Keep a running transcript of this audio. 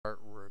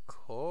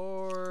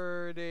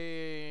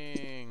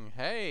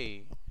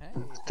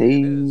There it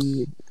Hey,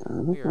 is.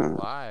 We are uh,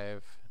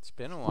 live. It's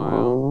been a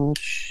while. oh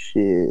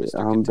shit, Mr.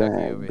 I'm Kentucky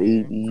back, over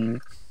here. baby.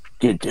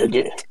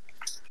 Get.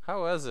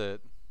 How was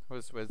it?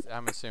 Was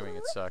I'm assuming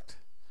it sucked.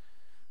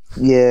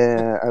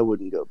 Yeah, I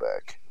wouldn't go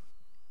back.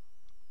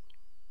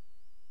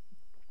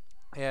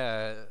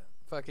 Yeah,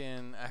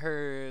 fucking. I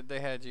heard they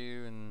had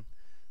you in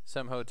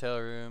some hotel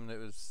room that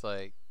was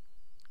like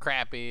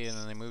crappy, and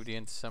then they moved you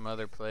into some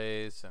other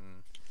place,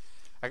 and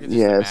I could just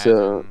Yeah,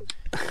 so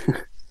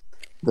imagine.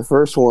 the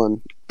first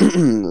one, it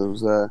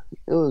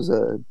was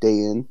a day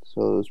in,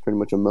 so it was pretty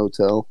much a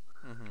motel.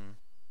 Mm-hmm.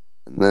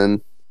 And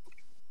then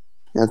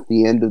at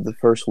the end of the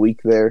first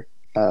week there,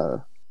 uh,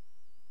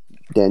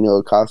 Daniel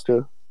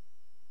Acosta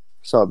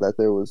saw that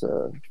there was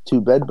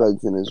two bed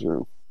bugs in his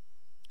room.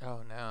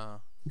 Oh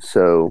no.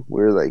 So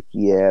we are like,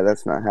 yeah,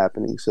 that's not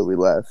happening. So we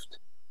left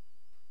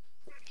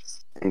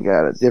and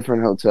got a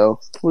different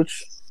hotel,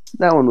 which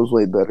that one was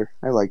way better.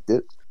 I liked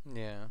it.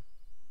 Yeah.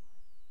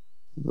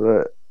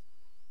 But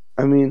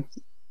I mean,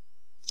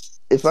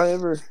 if I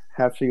ever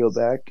have to go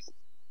back,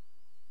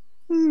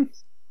 hmm,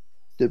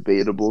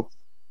 debatable.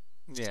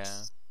 Yeah.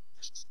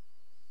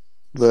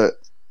 But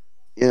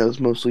yeah, it was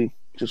mostly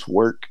just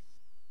work,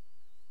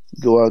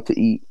 go out to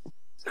eat,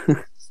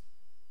 pretty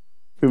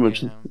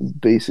much Yeah.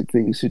 basic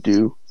things to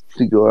do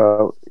to go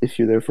out if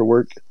you're there for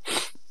work.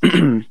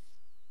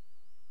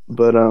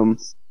 But I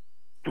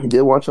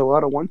did watch a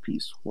lot of One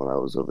Piece while I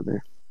was over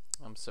there.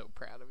 I'm so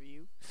proud of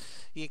you.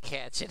 You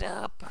catch it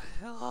up.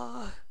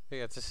 Oh. I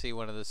got to see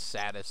one of the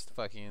saddest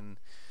fucking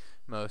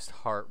most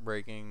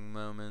heartbreaking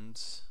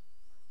moments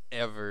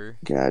ever.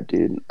 God,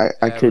 dude, I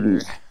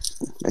Ever.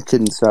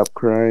 couldn't stop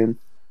crying.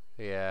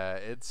 Yeah,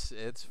 it's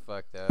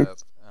fucked up.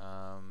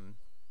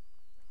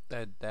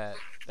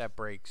 That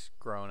breaks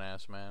grown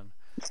ass man.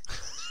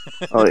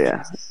 Oh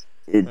yeah,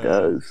 it uh,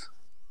 does.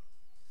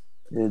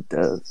 It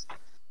does.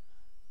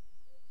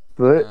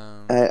 But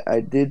um, I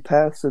did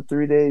pass the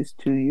 3 days,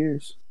 2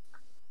 years.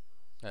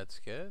 that's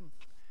good.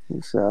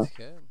 So That's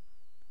good.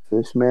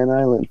 Fishman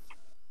Island.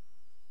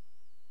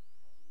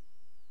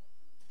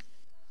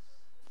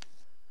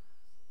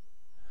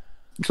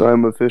 So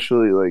I'm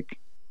officially like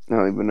I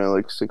don't even know,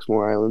 like 6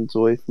 more islands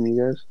away from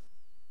you guys.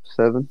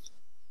 7.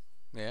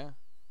 Yeah,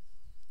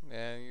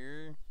 yeah.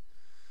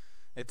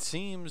 It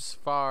seems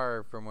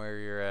far from where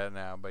you're at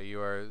now, but you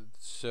are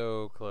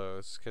so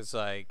close. Cause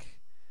like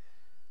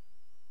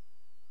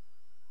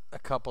a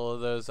couple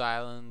of those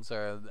islands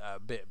are a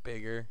bit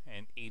bigger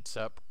and eats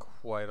up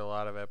quite a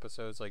lot of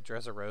episodes. Like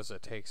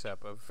Dressarosa takes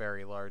up a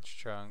very large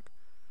chunk.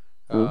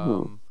 Mm-hmm.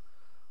 Um,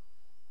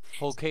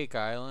 Whole Cake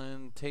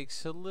Island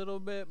takes a little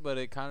bit, but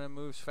it kind of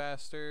moves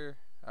faster.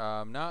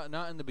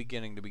 Not in the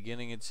beginning. The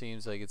beginning it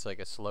seems like it's like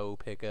a slow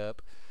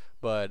pickup,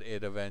 but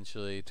it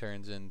eventually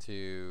turns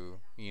into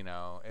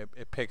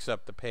it picks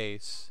up the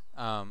pace.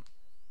 Um,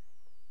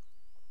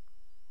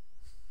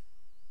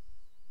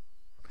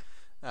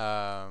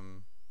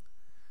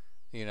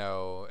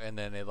 and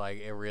then it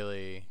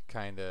really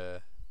kind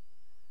of.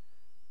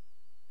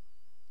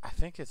 I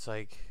think it's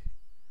like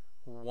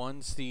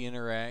once the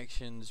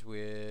interactions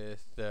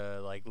with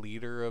the like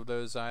leader of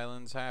those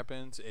islands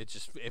happens, it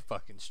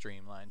fucking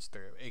streamlines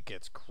through. It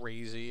gets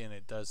crazy and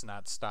it does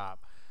not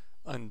stop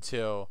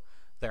until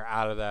they're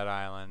out of that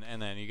island,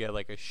 and then you get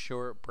like a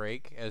short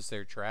break as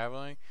they're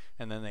traveling,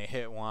 and then they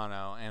hit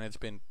Wano, and it's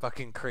been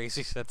fucking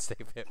crazy since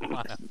they've hit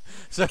Wano.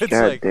 So it's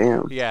God like,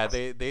 damn. yeah,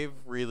 they've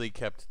really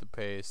kept the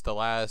pace. The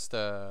last,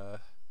 I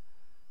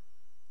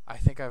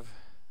think I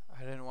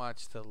didn't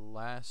watch the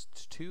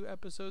last 2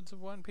 episodes of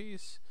One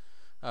Piece.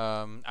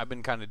 I've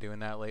been kind of doing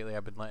that lately.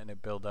 I've been letting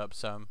it build up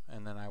some,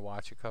 and then I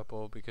watch a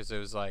couple because it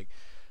was like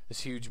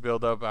this huge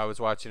build up. I was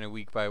watching it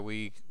week by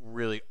week.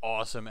 Really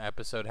awesome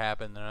episode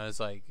happened, and I was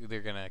like,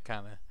 they're gonna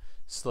kind of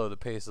slow the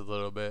pace a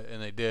little bit,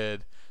 and they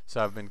did.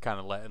 So I've been kind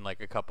of letting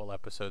like a couple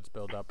episodes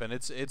build up, and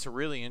it's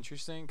really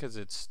interesting because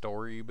it's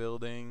story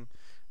building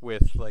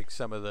with like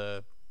some of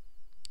the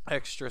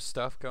extra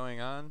stuff going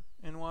on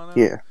in Wano.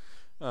 Yeah.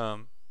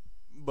 Um,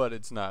 but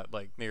it's not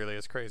like nearly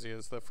as crazy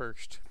as the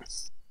first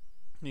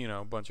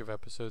bunch of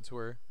episodes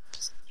were.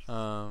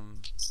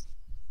 Um,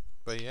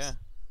 but yeah,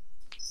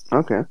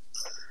 Okay.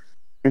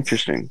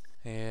 Interesting.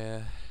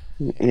 yeah,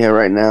 Yeah. yeah.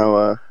 Right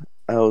now,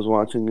 I was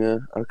watching a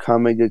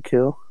Kamega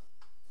Kill.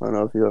 I don't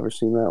know if you've ever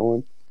seen that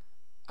one.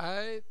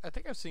 I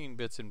think I've seen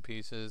bits and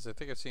pieces. I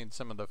think I've seen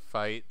some of the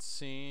fight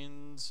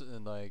scenes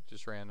and like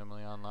just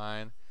randomly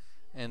online,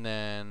 and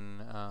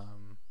then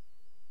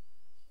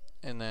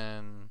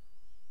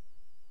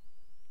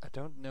I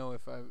don't know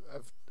if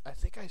I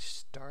think I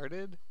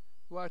started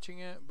watching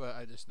it, but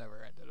I just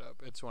never ended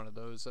up. It's one of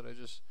those that I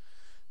just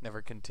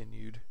never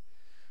continued.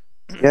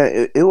 Yeah,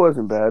 it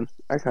wasn't bad.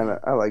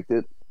 I liked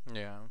it.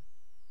 Yeah.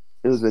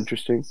 It was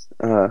interesting.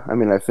 I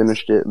mean, I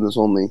finished it, and there's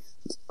only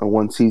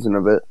one season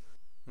of it.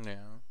 Yeah.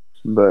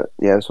 But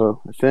yeah,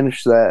 so I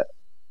finished that,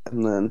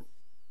 and then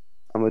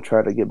I'm gonna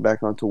try to get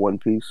back onto One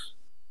Piece,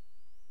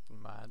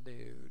 My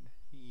dude.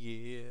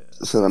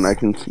 so then Yes. I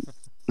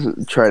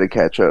can try to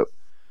catch up.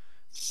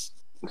 So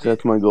it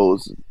that's my goal.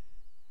 Is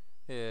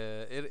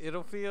yeah,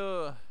 it'll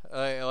feel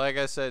like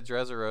I said,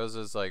 Dressrosa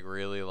is like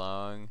really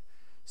long,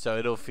 so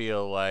it'll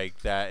feel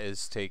like that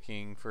is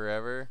taking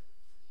forever.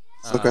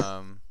 Okay.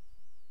 Hold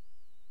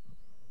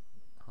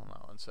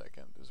on 1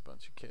 second. There's a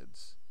bunch of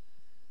kids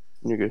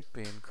You're good.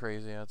 being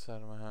crazy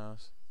outside of my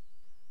house.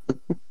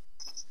 I'm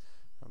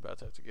about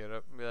to have to get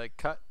up and be like,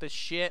 cut the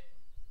shit.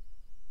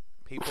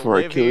 People Before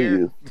I live kill here.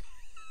 you.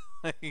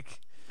 Like,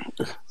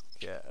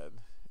 God,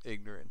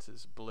 ignorance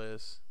is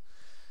bliss.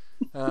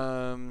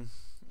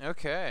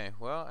 Okay,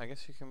 well, I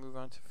guess we can move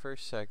on to the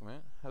first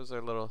segment. How's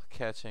our little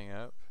catching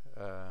up?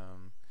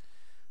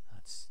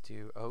 Let's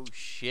do. Oh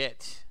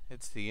shit!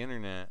 It's the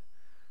internet.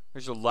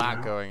 There's a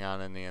lot going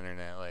on in the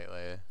internet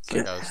lately. It's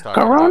like I was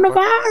talking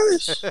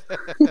Coronavirus.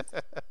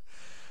 about.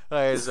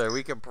 Like I said,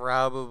 we could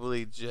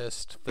probably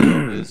just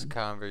fill this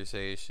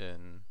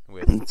conversation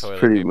with It's toilet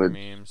pretty paper much-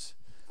 memes.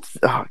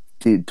 Oh,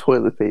 dude,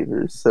 toilet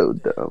paper is so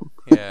dumb.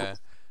 Yeah.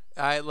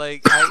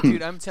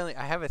 Dude, I'm telling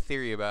you, I have a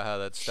theory about how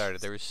that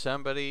started. There was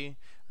somebody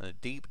on the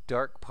deep,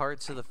 dark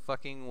parts of the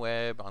fucking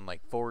web on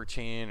like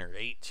 4chan or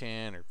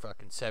 8chan or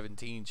fucking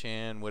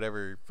 17chan,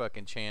 whatever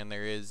fucking chan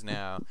there is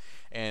now,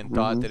 and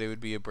thought that it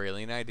would be a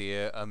brilliant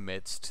idea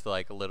amidst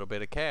like a little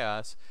bit of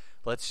chaos.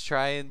 Let's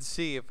try and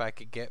see if I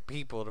could get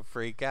people to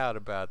freak out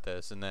about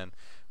this. And then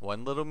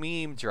one little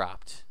meme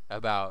dropped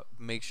about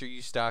make sure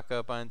you stock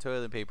up on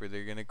toilet paper.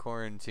 They're going to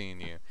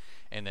quarantine you.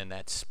 And then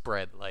that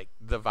spread like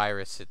the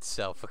virus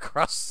itself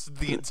across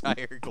the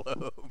entire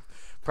globe.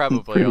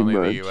 Probably Pretty only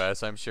much. the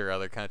U.S. I'm sure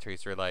other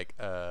countries were like,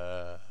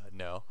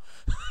 no.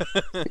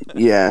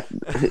 Yeah,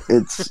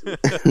 it's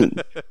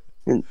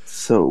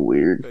so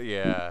weird.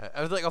 Yeah,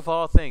 I was like, of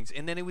all things,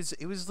 and then it was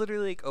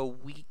literally like a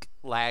week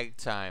lag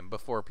time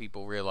before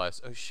people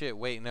realized, oh shit,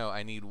 wait, no,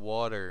 I need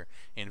water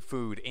and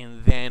food,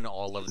 and then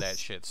all of that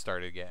shit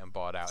started getting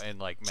bought out, and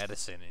like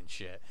medicine and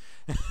shit.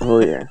 Oh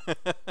yeah,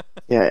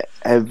 yeah.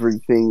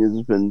 Everything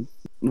has been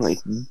like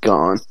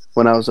gone.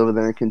 When I was over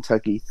there in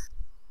Kentucky,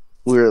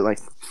 we were like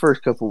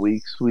first couple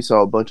weeks, we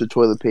saw a bunch of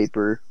toilet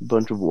paper, a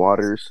bunch of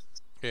waters.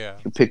 Yeah.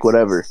 You pick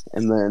whatever,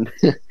 and then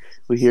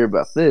we hear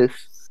about this,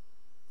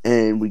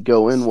 and we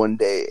go in one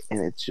day, and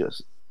it's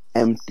just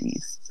emptied.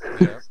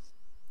 Yeah.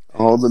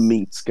 All the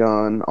meat's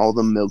gone, all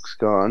the milk's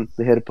gone.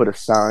 They had to put a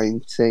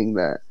sign saying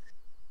that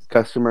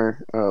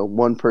customer,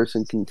 one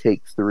person can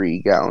take 3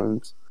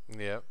 gallons.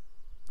 Yep.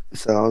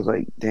 So I was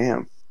like,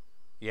 damn.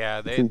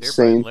 Yeah, they're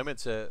insane. putting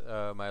limits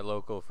at my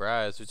local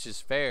Fry's, which is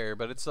fair,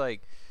 but it's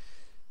like,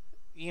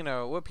 you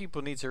know, what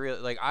people need to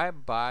realize, like, I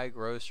buy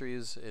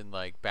groceries in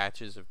like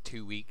batches of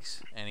 2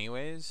 weeks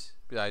anyways.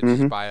 I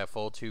just buy a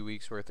full 2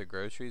 weeks worth of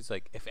groceries.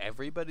 Like, if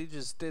everybody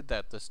just did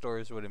that, the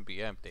stores wouldn't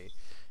be empty,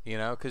 you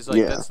know, because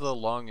like that's the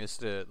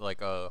longest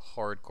like a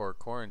hardcore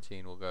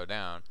quarantine will go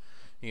down.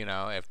 You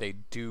know, if they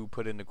do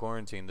put into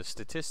quarantine, the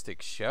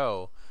statistics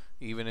show,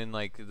 even in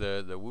like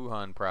the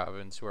Wuhan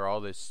province where all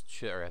this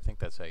shit, or I think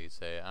that's how you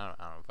say it, I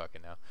don't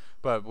fucking know,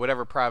 but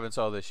whatever province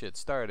all this shit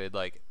started,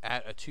 like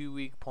at a 2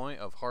 week point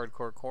of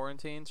hardcore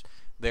quarantines,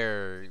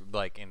 their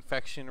like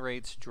infection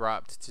rates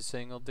dropped to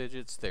single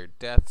digits, their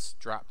deaths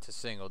dropped to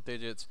single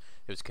digits.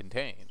 It was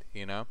contained,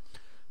 you know.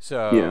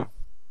 So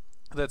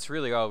that's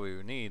really all we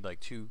would need, like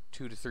two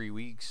to 3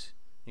 weeks,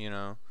 you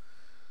know.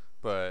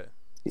 But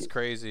it's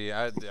crazy.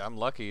 I'm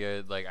lucky.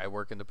 I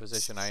work in the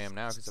position I am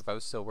now, because if I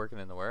was still working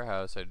in the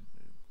warehouse,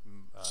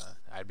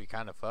 I'd be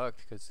kind of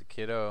fucked, because the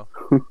kiddo,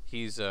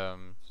 he's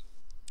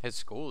his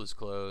school is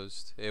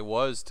closed. It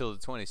was till the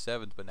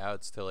 27th, but now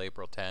it's till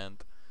April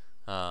 10th.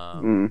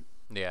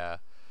 Yeah.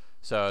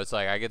 So it's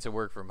like I get to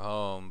work from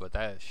home, but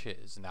that shit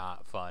is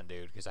not fun,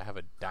 dude, because I have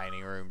a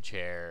dining room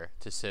chair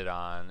to sit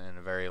on, and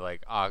a very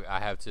like I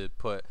have to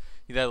put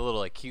that little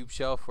like cube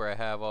shelf where I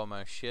have all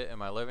my shit in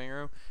my living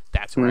room.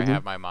 That's where I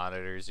have my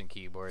monitors and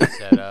keyboards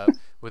set up,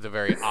 with a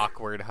very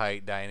awkward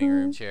height dining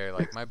room chair.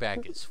 Like, my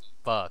back is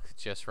fucked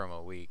just from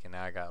a week, and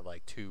now I got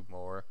like 2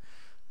 more.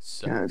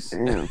 Sucks.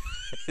 God damn.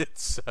 It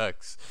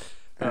sucks.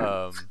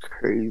 That's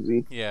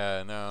crazy.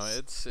 Yeah, no,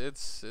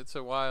 it's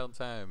a wild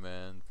time,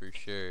 man, for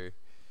sure.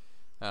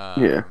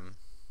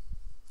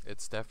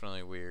 It's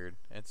definitely weird.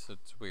 It's a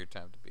weird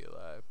time to be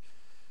alive.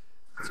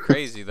 It's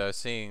crazy though,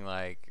 seeing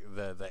like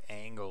the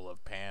angle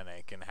of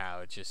panic and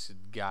how it just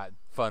got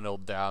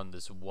funneled down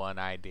this one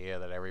idea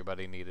that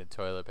everybody needed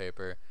toilet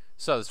paper.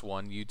 Saw this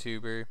one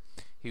YouTuber,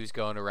 he was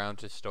going around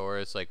to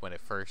stores like when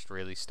it first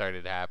really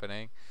started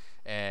happening,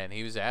 and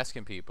he was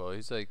asking people,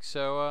 he's like,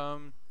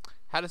 so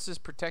how does this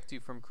protect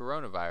you from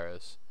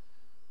coronavirus?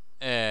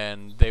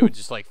 And they would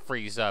just like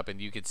freeze up,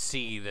 and you could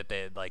see that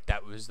they like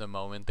that was the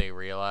moment they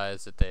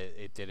realized that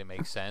it didn't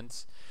make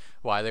sense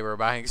why they were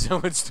buying so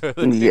much toilet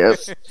paper. Yep.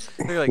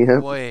 They're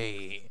like,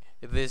 wait,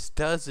 this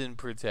doesn't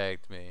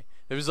protect me.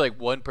 There was like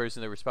one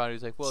person that responded,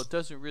 was like, well, it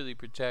doesn't really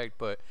protect,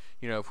 but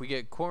you know, if we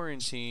get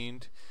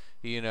quarantined,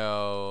 you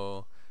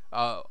know,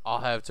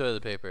 I'll have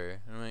toilet paper.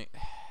 And I'm like,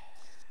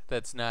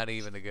 that's not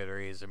even a good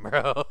reason,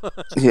 bro.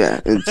 Yeah,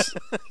 it's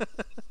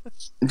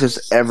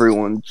just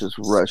everyone just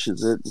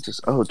rushes it. Just,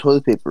 oh,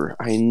 toilet paper,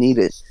 I need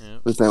it.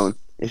 Yep. But then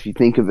if you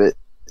think of it,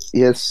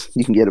 yes,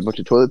 you can get a bunch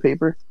of toilet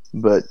paper,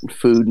 but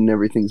food and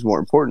everything's more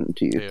important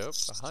to you. Yep,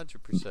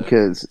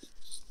 100%.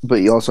 But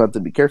you also have to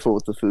be careful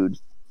with the food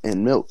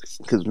and milk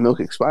because milk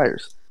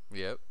expires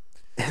Yep.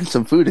 and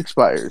some food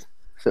expires.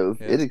 So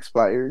if Yep. it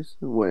expires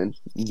when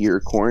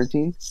you're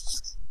quarantined,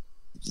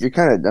 you're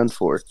kind of done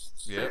for.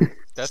 Yep.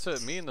 That's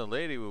what me and the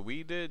lady, what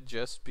we did,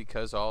 just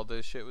because all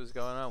this shit was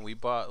going on. We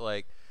bought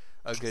like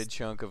a good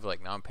chunk of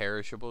like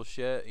non-perishable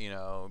shit. You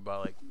know, we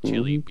bought like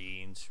chili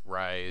beans,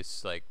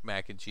 rice, like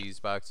mac and cheese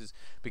boxes,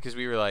 because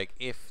we were like,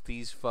 if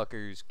these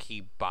fuckers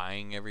keep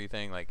buying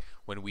everything, like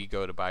when we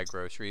go to buy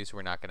groceries,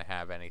 we're not gonna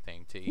have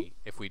anything to eat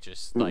if we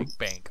just like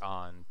bank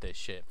on this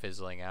shit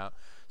fizzling out.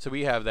 So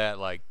we have that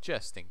like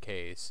just in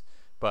case,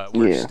 but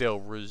we're still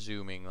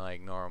resuming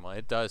like normal.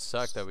 It does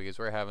suck though because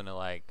we're having to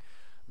like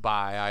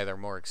buy either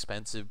more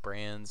expensive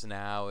brands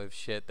now of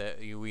shit that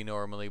we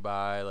normally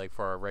buy like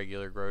for our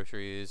regular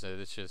groceries.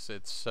 It's just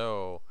it's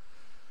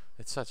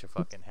such a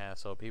fucking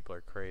hassle. People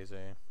are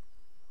crazy.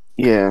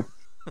 Yeah,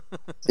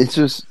 it's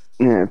just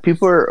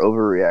people are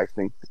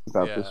overreacting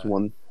about Yeah.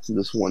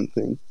 this one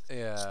thing.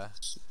 Yeah.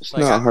 It's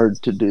Like not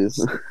hard to do.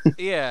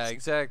 yeah,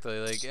 exactly.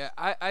 Like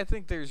I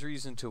think there's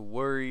reason to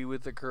worry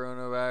with the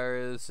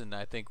coronavirus, and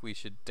I think we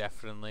should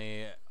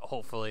definitely,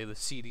 hopefully, the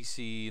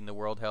CDC and the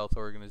World Health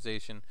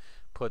Organization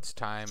puts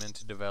time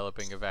into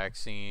developing a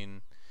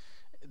vaccine.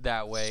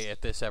 That way,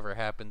 if this ever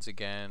happens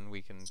again,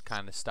 we can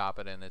kind of stop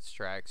it in its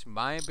tracks.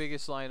 My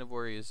biggest line of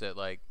worry is that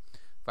like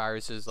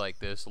viruses like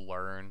this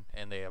learn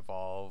and they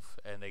evolve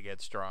and they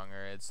get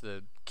stronger. It's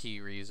the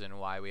key reason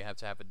why we have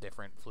to have a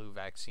different flu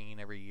vaccine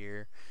every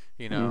year.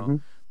 You know,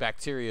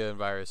 bacteria and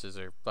viruses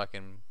are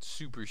fucking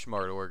super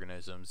smart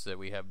organisms that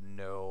we have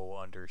no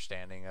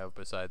understanding of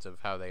besides of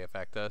how they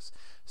affect us.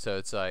 So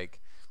it's like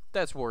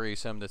that's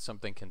worrisome that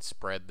something can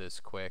spread this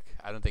quick.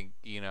 I don't think,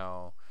 you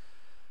know,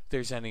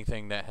 there's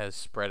anything that has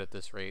spread at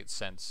this rate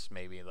since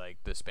maybe like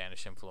the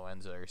Spanish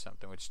influenza or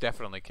something, which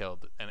definitely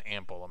killed an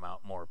ample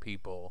amount more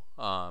people.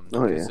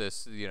 Because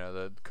this, you know,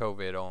 the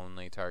COVID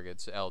only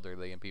targets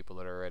elderly and people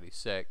that are already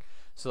sick.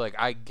 So like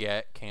I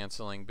get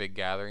canceling big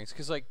gatherings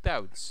because like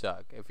that would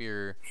suck if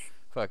you're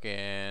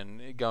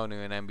fucking going to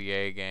an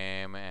NBA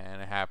game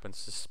and it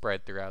happens to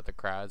spread throughout the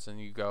crowds and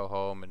you go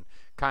home and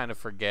kind of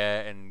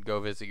forget and go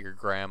visit your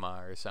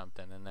grandma or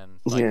something and then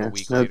like a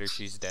week later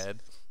she's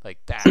dead. Like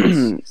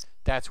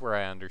that's where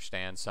I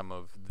understand some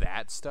of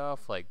that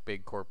stuff, like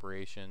big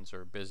corporations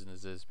or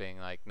businesses being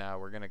like, no,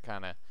 we're going to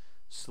kind of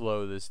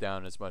slow this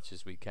down as much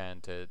as we can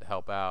to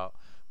help out.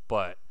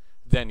 But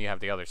then you have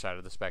the other side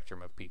of the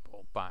spectrum of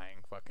people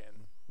buying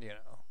fucking, you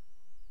know,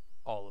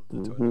 all of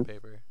the toilet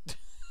paper.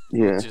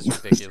 Yeah. Which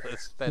is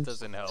ridiculous. That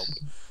doesn't help.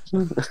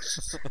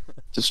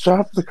 To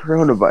stop the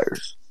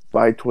coronavirus,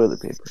 buy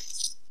toilet paper.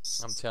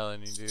 I'm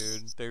telling you,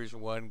 dude. There's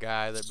one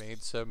guy that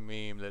made some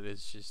meme that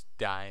is just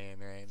dying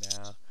right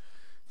now.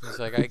 He's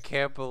like, I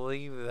can't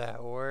believe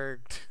that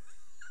worked.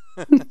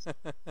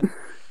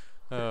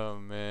 Oh,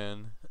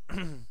 man.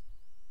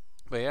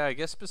 But yeah, I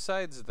guess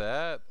besides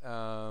that,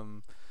 I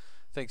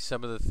think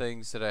some of the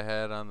things that I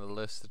had on the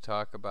list to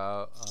talk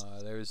about,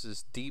 there was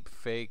this deep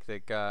fake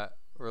that got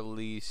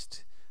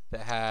released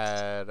that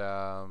had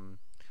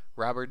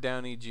Robert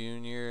Downey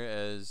Jr.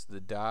 as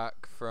the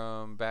Doc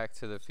from Back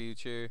to the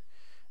Future,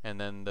 and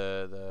then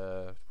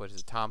the what is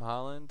it, Tom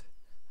Holland?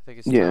 I think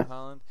it's Tom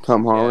Holland.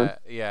 Tom Holland.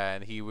 Yeah,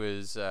 and he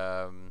was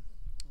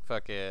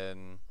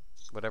fucking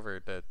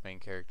whatever the main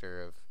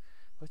character of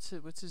what's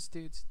his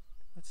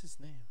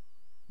name?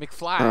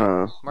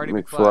 McFly. Marty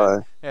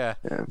McFly. Yeah.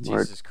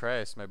 Jesus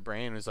Christ, my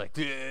brain was like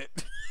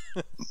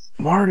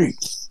Marty.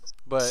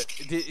 But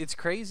it's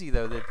crazy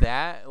though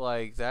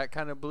that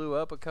kind of blew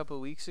up a couple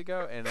weeks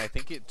ago, and I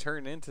think it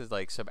turned into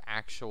like some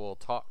actual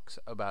talks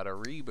about a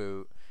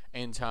reboot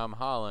and Tom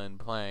Holland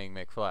playing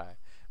McFly,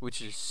 which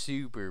is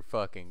super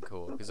fucking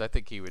cool because I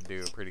think he would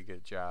do a pretty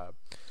good job.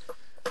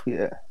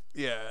 Yeah.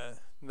 Yeah,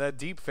 that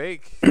deep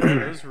fake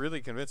that was really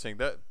convincing.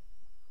 That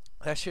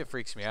shit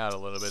freaks me out a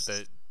little bit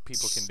that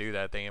people can do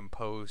that. They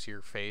impose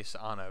your face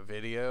on a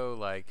video.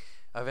 Like,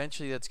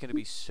 eventually that's going to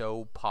be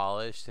so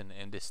polished and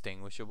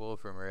indistinguishable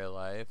from real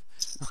life.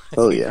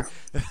 Oh, yeah.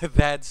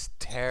 That's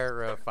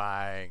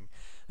terrifying.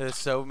 There's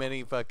so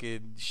many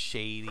fucking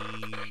shady,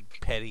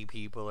 petty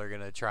people are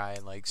going to try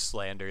and, like,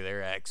 slander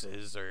their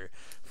exes or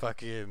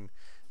fucking,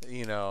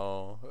 you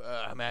know,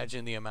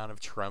 imagine the amount of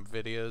Trump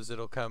videos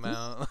that'll come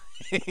out.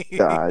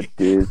 God,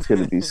 dude, it's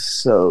going to be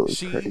so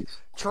crazy.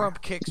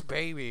 Trump kicks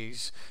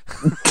babies.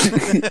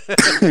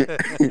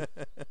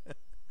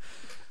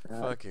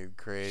 Fucking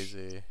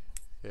crazy.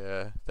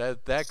 Yeah,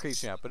 that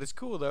creeps me out. But it's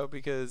cool, though,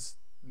 because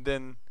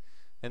then,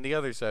 in the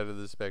other side of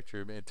the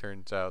spectrum, it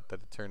turns out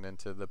that it turned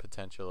into the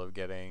potential of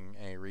getting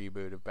a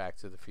reboot of Back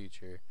to the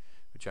Future,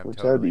 which I'm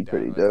totally that'd be down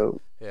pretty with.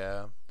 dope.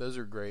 Yeah, those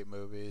are great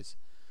movies.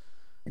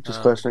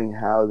 Just questioning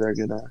how they're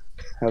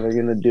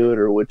gonna do it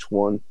or which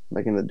one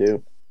they're gonna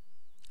do.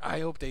 I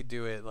hope they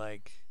do it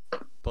like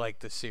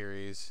the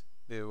series.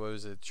 It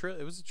was a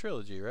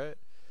trilogy, right?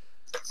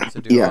 So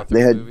do all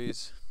three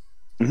movies.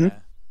 Mm-hmm. Yeah,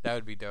 that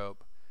would be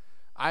dope.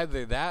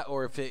 either that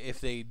or if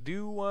they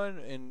do one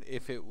and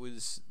if it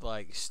was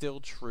like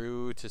still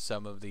true to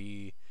some of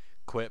the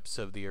quips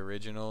of the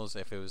originals,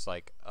 if it was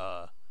like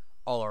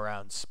all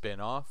around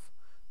spin-off,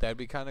 that'd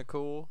be kind of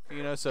cool,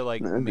 you know, so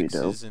like That'd be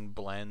dope. mixes and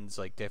blends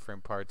like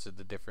different parts of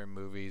the different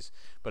movies,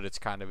 but it's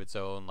kind of its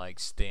own like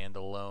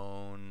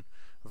standalone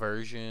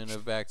version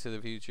of Back to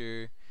the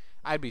Future.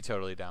 I'd be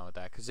totally down with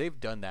that because they've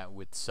done that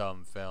with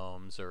some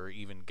films or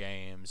even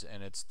games,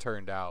 and it's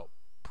turned out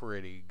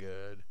pretty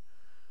good.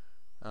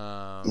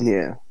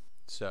 Yeah.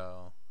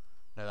 So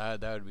no,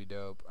 that would be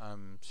dope.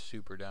 I'm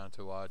super down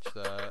to watch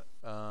that.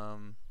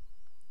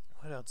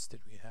 What else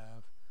did we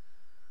have?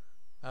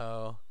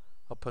 Oh,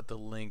 I'll put the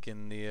link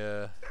in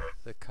the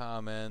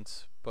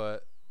comments.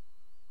 But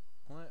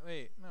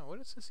wait, no, what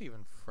is this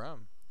even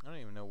from? I don't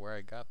even know where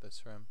I got this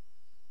from.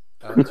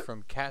 It's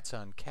from Cats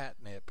on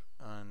Catnip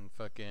on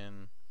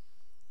fucking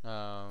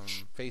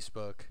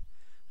Facebook.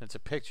 And it's a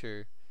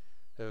picture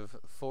of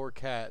 4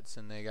 cats,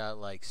 and they got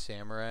like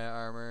samurai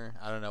armor.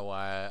 I don't know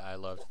why I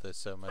loved this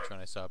so much when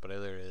I saw it, but I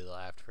literally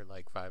laughed for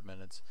like 5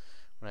 minutes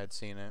when I'd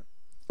seen it.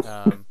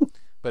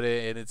 But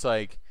it's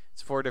like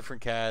it's 4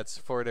 different cats,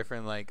 4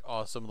 different like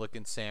awesome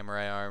looking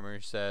samurai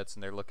armor sets,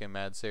 and they're looking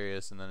mad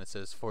serious. And then it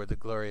says, "For the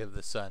glory of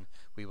the sun,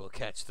 we will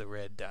catch the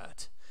red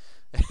dot."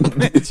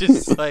 It's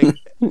just like,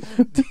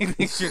 do you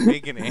think you're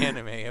making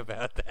anime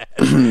about that?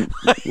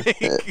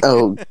 Like,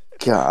 Oh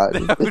God,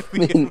 that would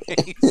be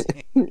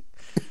amazing.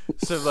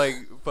 So like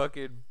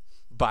fucking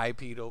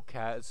bipedal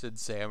cats in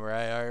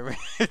samurai armor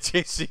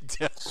chasing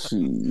down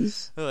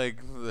jeez. like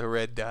the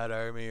Red Dot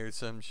Army or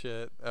some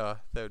shit. Oh,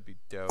 that would be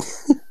dope.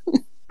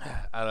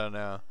 I don't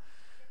know.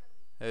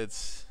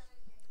 It's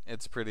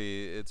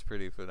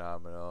pretty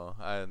phenomenal.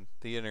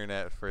 The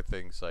internet for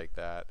things like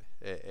that,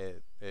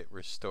 it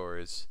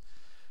restores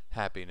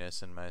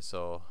happiness in my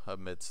soul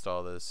amidst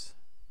all this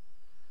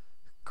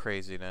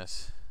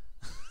craziness.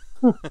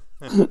 Okay,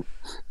 let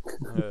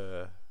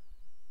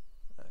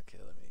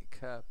me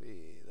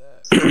copy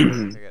that.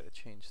 I gotta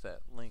change that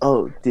link.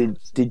 Oh,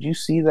 did you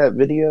see that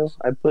video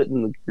I put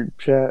in the group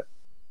chat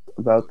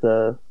about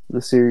the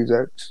Series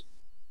X?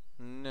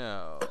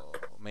 No,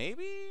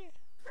 maybe.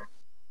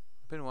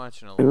 I've been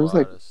watching a It was lot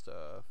like, of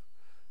stuff.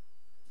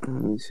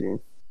 let me see.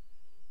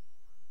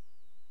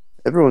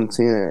 Everyone's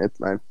seen it.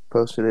 I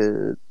posted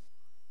it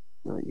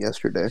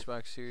yesterday.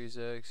 Xbox Series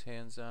X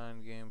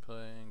hands-on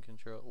gameplay and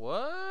control.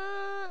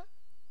 What?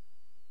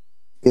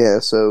 Yeah,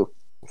 so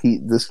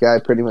this guy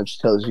pretty much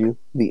tells you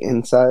the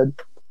inside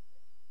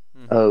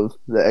of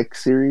the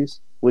X series,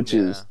 which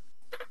is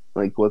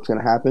like what's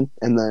gonna happen,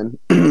 and then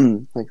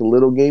like a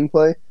little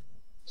gameplay.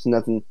 It's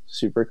nothing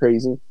super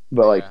crazy,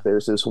 but like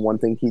there's this one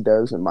thing he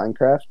does in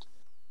Minecraft,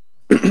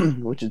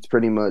 which is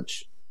pretty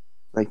much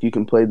like you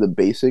can play the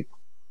basic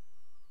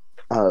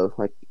of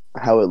like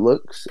how it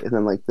looks, and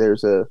then like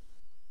there's a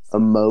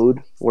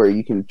mode where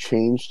you can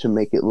change to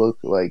make it look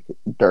like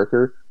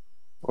darker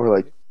or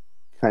like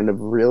kind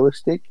of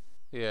realistic.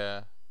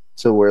 Yeah.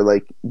 So where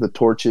like the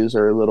torches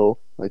are a little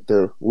like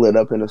they're lit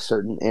up in a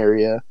certain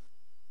area,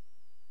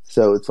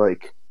 so it's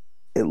like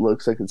it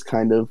looks like it's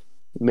kind of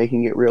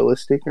making it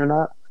realistic or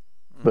not,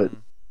 but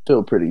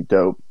still pretty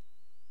dope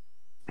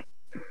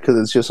because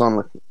it's just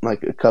on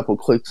like a couple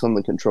clicks on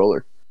the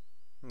controller.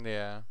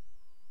 Yeah.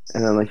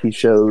 And then like he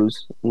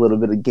shows a little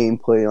bit of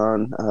gameplay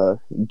on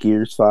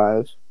Gears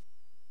 5.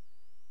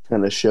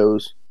 Kind of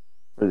shows,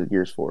 or is it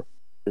Gears 4?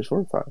 Gears 4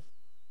 or 5?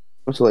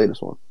 What's the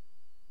latest one?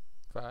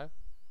 5?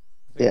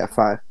 Yeah,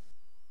 5.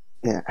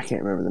 Yeah, I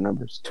can't remember the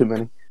numbers. Too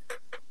many.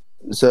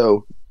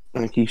 So,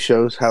 like, he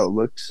shows how it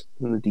looks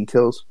in the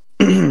details,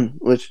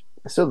 which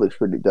still looks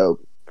pretty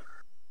dope.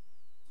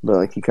 But,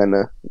 like, he kind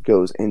of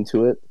goes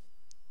into it.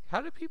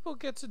 How do people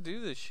get to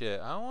do this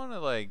shit? I want to,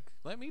 like,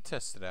 let me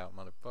test it out,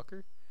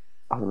 motherfucker.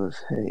 I was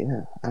gonna say,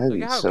 yeah, that'd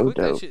be How so quick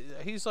that dope. shit,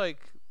 he's like,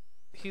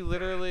 he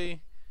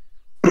literally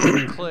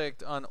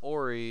clicked on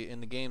Ori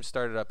and the game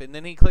started up, and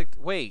then he clicked,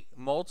 wait,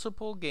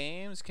 multiple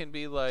games can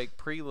be, like,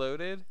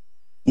 preloaded?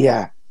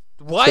 Yeah.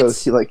 What?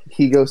 So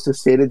he goes to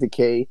State of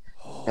Decay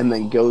and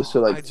then goes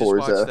to like I just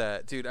Forza. watched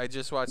that, dude. I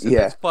just watched it.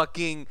 Yeah. That's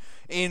fucking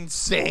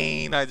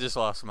insane. I just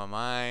lost my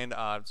mind. Oh,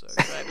 I'm so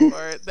excited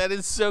for it. That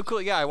is so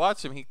cool. Yeah, I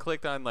watched him. He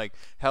clicked on like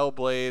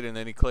Hellblade, and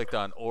then he clicked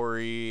on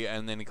Ori,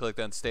 and then he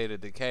clicked on State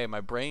of Decay. My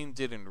brain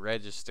didn't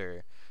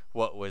register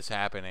what was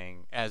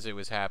happening as it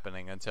was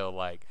happening until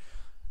like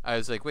I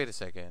was like, wait a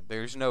second,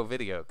 there's no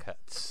video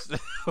cuts.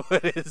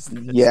 What is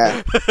this?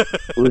 Yeah,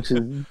 which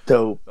is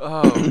dope.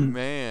 Oh,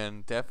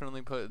 man.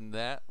 Definitely putting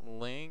that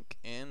link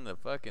in the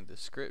fucking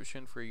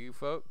description for you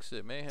folks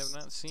that may have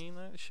not seen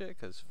that shit,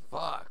 because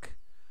fuck.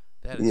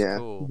 That is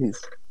cool.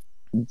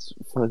 It's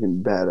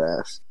fucking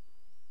badass.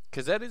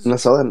 Because that is... And I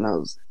saw that and I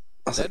was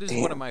that like, is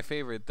damn. one of my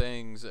favorite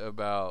things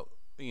about,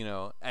 you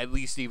know, at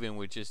least even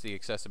with just the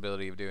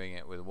accessibility of doing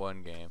it with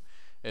one game.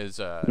 Is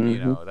you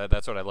know,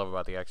 that's what I love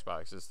about the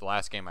Xbox. Is the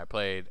last game I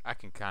played, I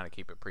can kind of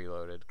keep it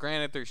preloaded.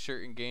 Granted, there's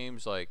certain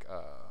games like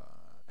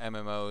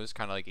MMOs,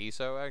 kind of like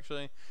ESO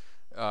actually.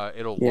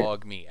 It'll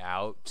log me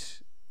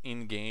out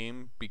in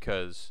game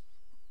because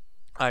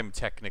I'm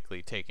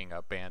technically taking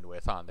up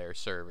bandwidth on their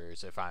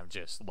servers if I'm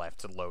just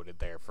left loaded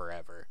there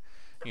forever,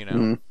 you know?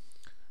 Mm-hmm.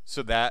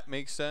 So that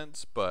makes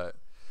sense, but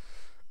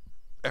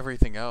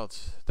everything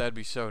else, that'd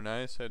be so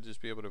nice. I'd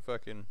just be able to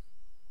fucking...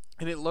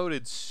 And it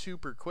loaded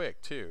super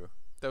quick, too.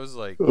 That was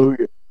like Oh,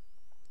 yeah.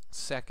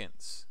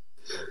 seconds.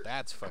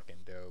 That's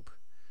fucking dope.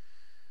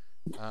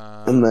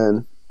 And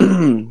then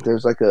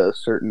there's like a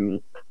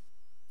certain...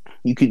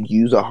 You could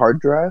use a hard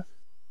drive,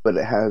 but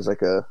it has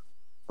like a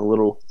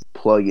little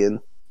plug-in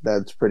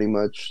that's pretty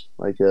much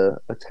like a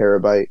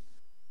terabyte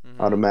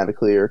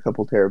automatically, or a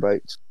couple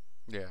terabytes.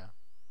 Yeah.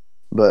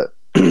 But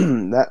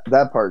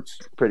that part's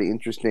pretty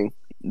interesting.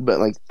 But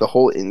like the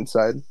whole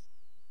inside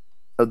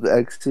of the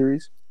X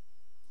series,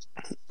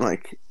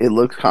 like it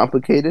looks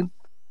complicated,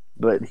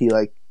 but he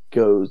like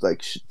goes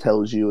like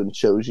tells you and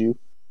shows you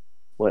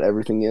what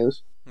everything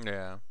is.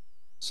 Yeah.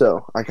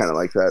 So I kind of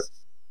like that.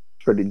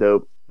 Pretty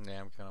dope. Yeah,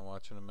 I'm kind of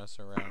watching him mess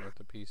around with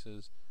the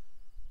pieces.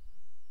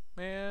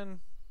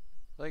 Man,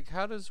 like,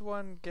 how does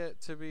one get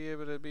to be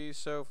able to be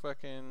so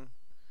fucking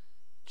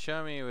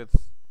chummy with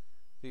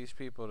these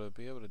people to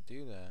be able to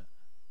do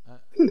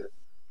that?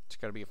 It's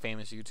gotta be a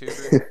famous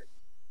YouTuber.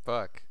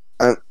 Fuck.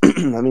 I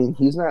mean,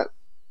 he's not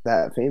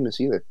that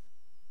famous either.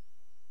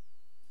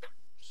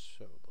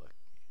 So lucky.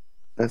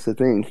 That's the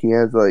thing. He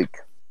has like...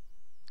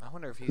 I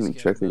wonder if he's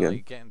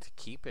getting to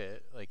keep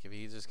it. Like, if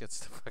he just gets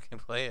to fucking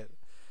play it.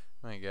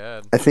 My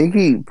God. I think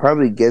he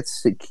probably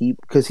gets to keep,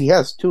 because he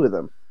has two of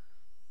them.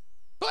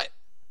 What?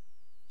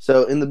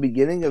 So in the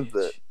beginning of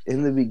the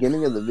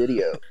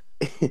video,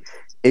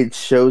 it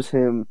shows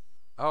him.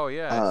 Oh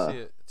yeah, I see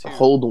it too.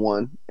 Hold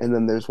one, and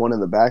then there's one in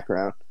the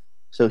background.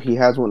 So he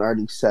has one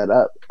already set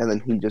up, and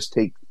then he just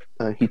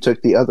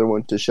took the other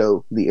one to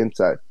show the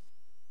inside.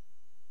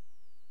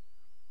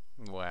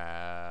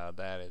 Wow,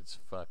 that is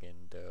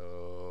fucking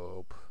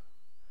dope.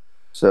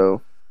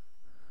 So,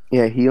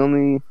 yeah,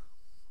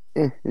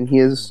 and he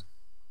is.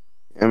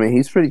 I mean,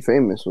 he's pretty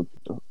famous with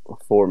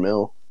 4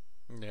 mil.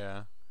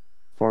 Yeah.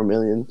 4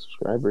 million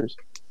subscribers,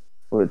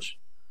 which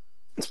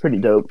it's pretty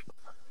dope.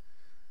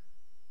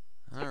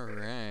 All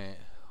right.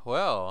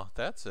 Well,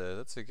 that's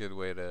a good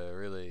way to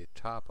really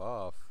top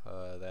off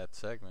that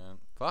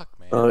segment. Fuck,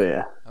 man. Oh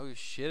yeah. Oh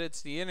shit,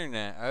 it's the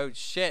internet. Oh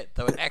shit,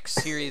 the X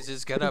series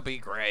is gonna be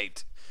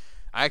great.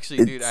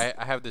 Dude, I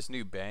have this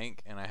new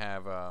bank, and I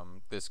have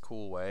this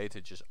cool way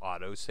to just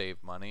auto save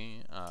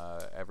money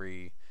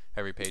every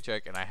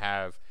paycheck, and I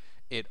have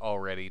it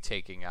already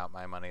taking out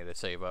my money to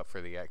save up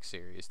for the X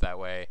series. That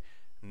way,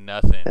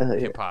 nothing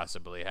can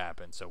possibly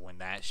happen. So when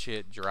that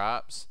shit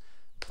drops,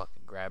 I'm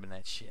fucking grabbing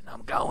that shit and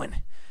I'm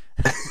going.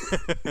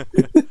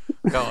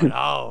 Going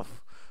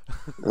off.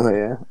 Oh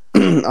yeah.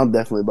 I'll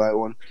definitely buy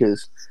one,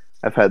 because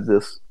I've had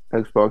this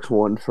Xbox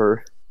One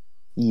for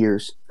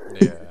years.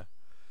 Yeah.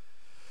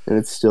 And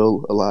it's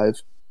still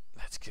alive.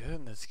 That's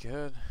good. That's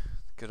good.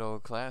 Good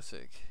old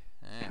classic.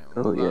 And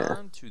Oh yeah.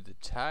 on to the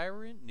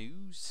Tyrant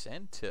News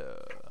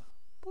Center.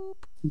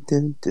 Boop.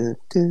 Dun, dun,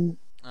 dun.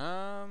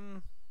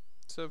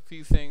 So a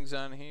few things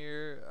on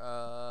here.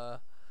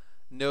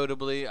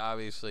 Notably,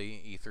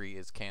 obviously, E3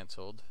 is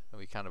canceled.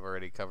 We kind of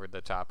already covered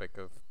the topic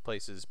of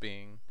places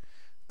being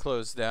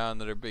closed down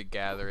that are big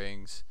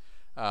gatherings.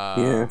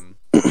 Yeah.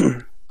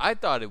 I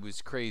thought it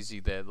was crazy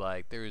that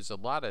like there was a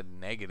lot of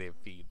negative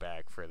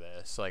feedback for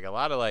this. Like a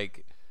lot of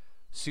like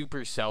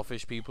super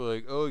selfish people,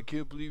 like, oh, I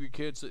can't believe you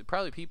canceled.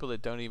 Probably people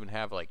that don't even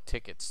have like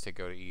tickets to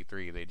go to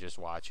E3. They just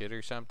watch it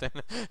or something.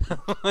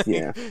 Like,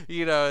 Yeah.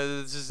 You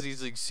know, it's just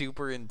these like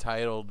super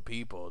entitled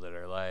people that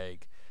are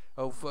like,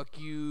 oh, fuck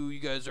you, you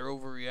guys are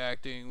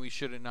overreacting, we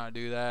shouldn't not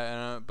do that.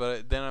 And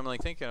but then I'm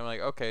like thinking, I'm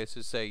like, okay, so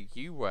say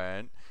you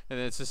went, and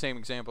it's the same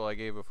example I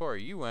gave before.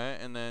 You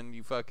went, and then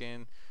you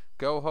fucking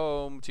go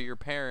home to your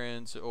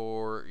parents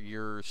or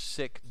your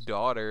sick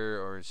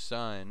daughter or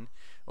son,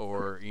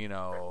 or, you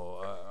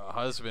know, a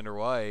husband or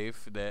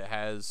wife that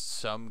has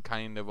some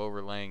kind of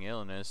overlaying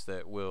illness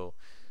that will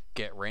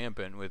get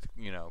rampant with,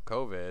 you know,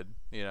 COVID,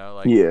 you know,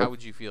 like, how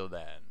would you feel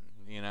then,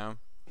 you know?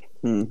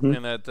 Mm-hmm.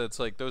 And that's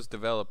like those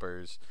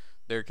developers,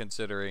 they're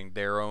considering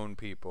their own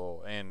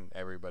people and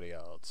everybody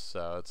else.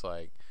 So it's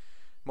like,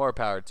 more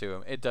power to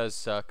them. It does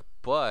suck,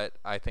 but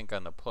I think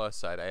on the plus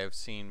side, I have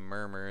seen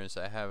murmurs.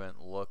 I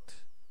haven't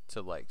looked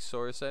to like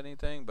source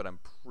anything, but I'm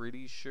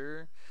pretty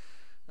sure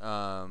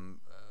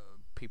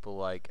people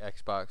like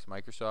Xbox,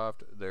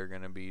 Microsoft, they're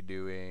going to be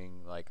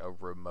doing like a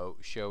remote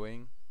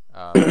showing.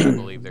 I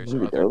believe there's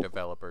other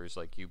developers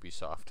like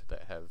Ubisoft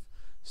that have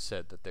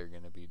said that they're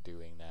going to be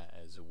doing that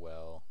as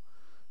well.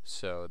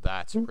 So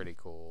that's pretty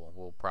cool.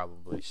 We'll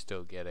probably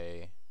still get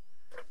a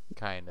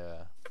kind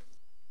of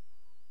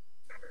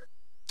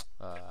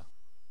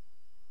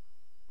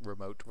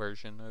remote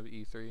version of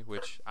E3,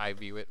 which I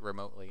view it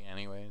remotely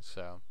anyway,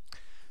 so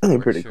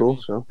pretty cool.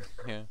 So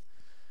yeah,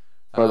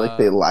 or like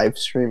they live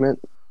stream it.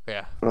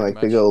 Yeah, or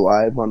like they go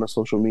live on a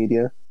social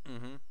media.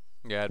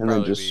 Mm-hmm. Yeah, and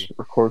then just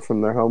record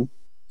from their home.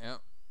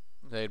 Yep.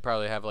 They'd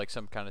probably have like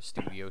some kind of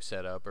studio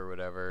set up or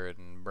whatever,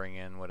 and bring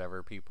in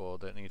whatever people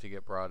that need to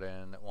get brought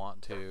in that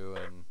want to,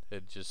 and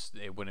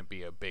it wouldn't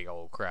be a big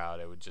old crowd.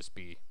 It would just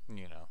be,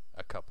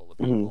 a couple of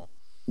people.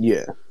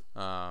 Yeah.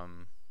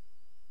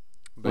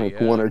 But like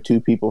yeah. one or two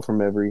people from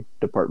every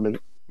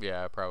department.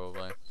 Yeah,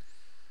 probably.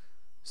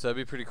 So that'd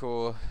be pretty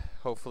cool.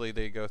 Hopefully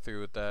they go through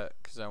with that,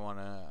 because I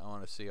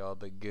wanna see all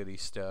the goody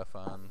stuff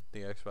on the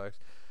Xbox.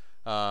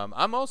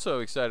 I'm also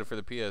excited for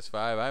the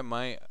PS5. I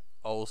might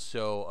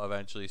also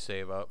eventually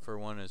save up for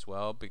one as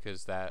well,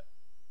 because that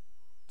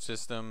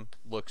system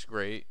looks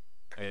great.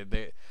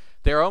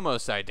 They're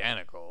almost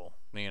identical.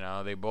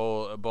 They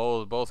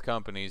both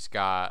companies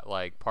got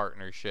like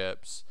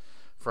partnerships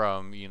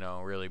from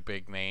really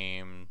big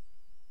name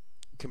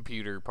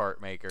computer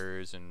part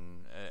makers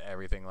and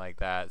everything like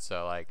that.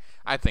 So like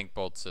I think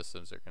both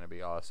systems are going to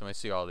be awesome. I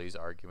see all these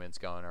arguments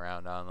going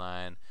around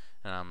online,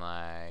 and I'm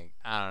like,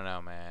 I don't know,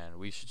 man.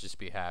 We should just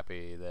be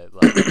happy that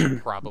like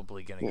we're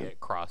probably going to get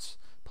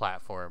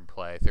cross-platform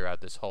play throughout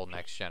this whole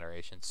next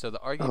generation. So the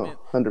argument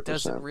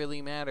doesn't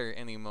really matter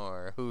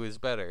anymore. Who is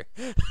better?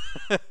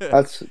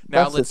 That's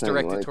let's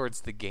direct it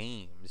towards the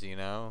games.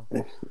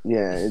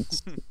 Yeah,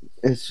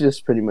 it's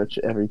just pretty much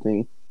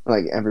everything.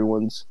 Like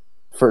everyone's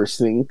first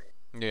thing.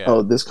 Yeah.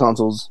 Oh, this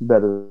console's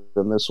better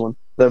than this one.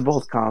 They're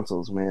both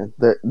consoles, man.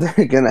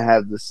 They're gonna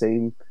have the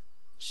same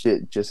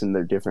shit, just in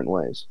their different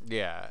ways.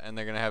 Yeah, and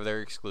they're gonna have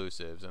their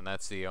exclusives, and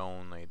that's the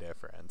only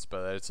difference.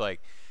 But it's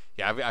like,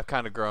 yeah, I've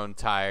kind of grown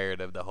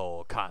tired of the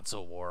whole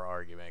console war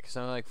argument, because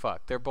I'm like,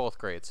 fuck, they're both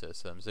great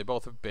systems. They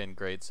both have been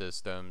great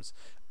systems.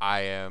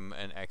 I am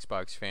an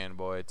Xbox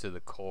fanboy to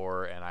the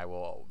core, and I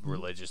will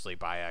religiously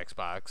buy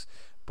Xbox.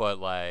 But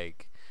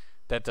like,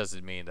 that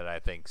doesn't mean that I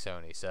think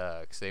Sony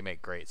sucks. They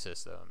make great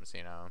systems,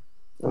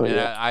 Oh, and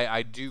yeah.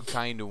 I do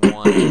kind of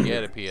want to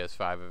get a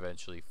PS5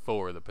 eventually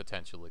for the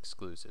potential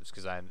exclusives,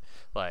 because I'm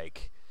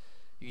like,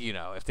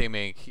 if they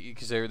make,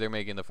 because they're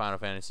making the Final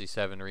Fantasy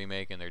VII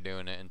remake, and they're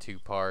doing it in 2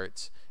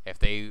 parts. If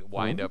they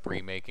wind up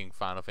remaking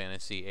Final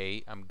Fantasy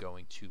VIII, I'm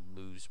going to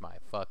lose my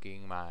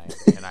fucking mind,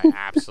 and I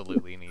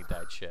absolutely need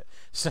that shit.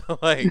 So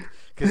like,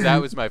 because that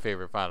was my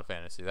favorite Final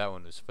Fantasy. That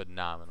one was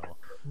phenomenal.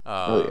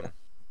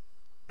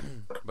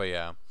 But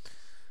yeah,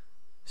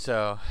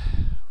 so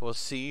we'll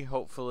see.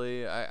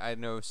 Hopefully, I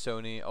know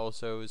Sony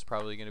also is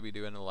probably going to be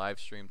doing a live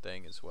stream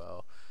thing as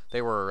well.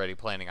 They were already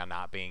planning on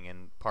not being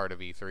in part of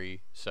E3,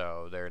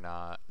 so they're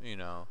not,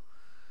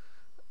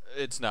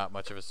 it's not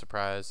much of a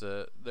surprise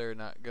that they're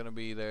not going to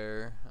be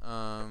there.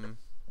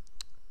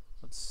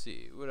 Let's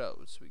see, what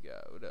else we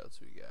got?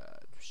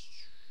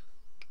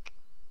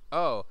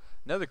 Oh,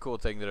 another cool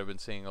thing that I've been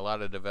seeing a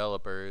lot of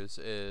developers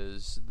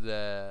is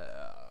that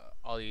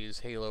I'll use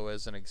Halo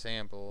as an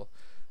example,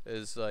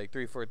 is like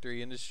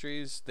 343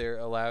 Industries. They're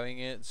allowing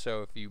it,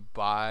 so if you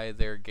buy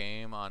their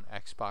game on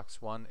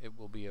Xbox One, it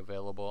will be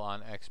available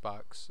on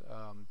Xbox,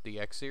 the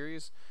X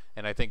Series,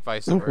 and I think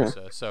vice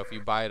versa. So if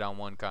you buy it on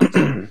one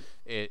console,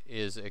 it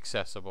is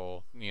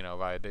accessible,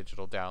 via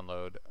digital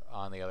download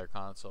on the other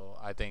console.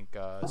 I think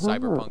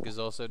Cyberpunk is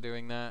also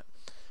doing that.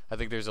 I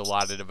think there's a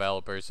lot of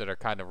developers that are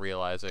kind of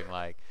realizing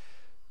like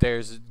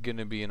there's going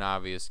to be an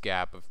obvious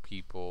gap of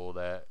people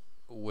that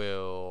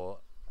will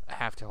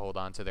have to hold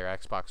on to their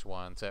Xbox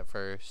Ones at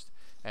first,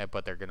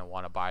 but they're going to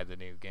want to buy the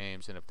new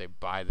games, and if they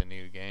buy the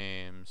new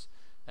games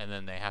and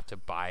then they have to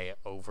buy it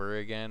over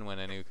again when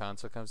a new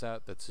console comes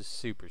out, that's a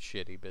super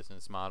shitty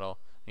business model,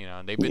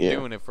 and they've been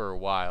doing it for a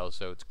while,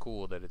 so it's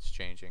cool that it's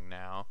changing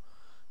now,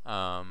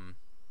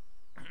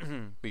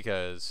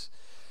 because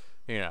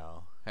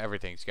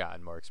everything's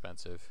gotten more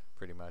expensive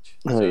pretty much.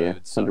 Oh, so yeah,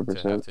 it's something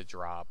 100%. to have to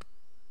drop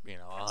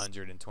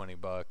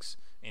 $120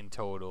 in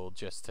total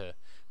just to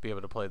be able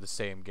to play the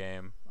same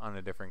game on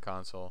a different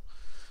console,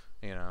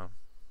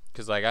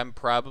 because like I'm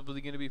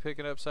probably going to be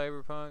picking up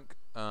Cyberpunk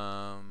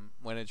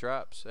when it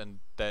drops, and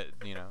that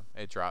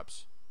it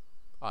drops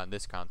on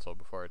this console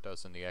before it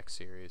does in the X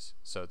Series,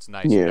 so it's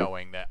nice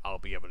knowing that I'll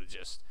be able to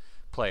just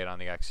play it on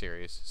the X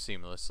Series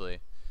seamlessly.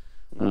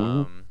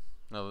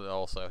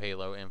 Also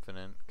Halo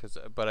Infinite,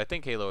 but I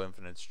think Halo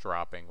Infinite's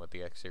dropping with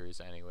the X Series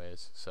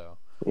anyways, so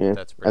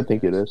that's pretty I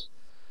think nice. it is.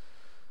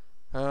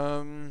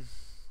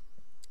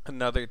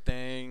 Another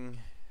thing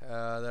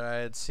that I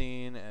had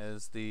seen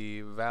is the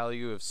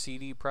value of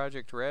CD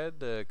Projekt Red,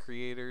 the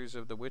creators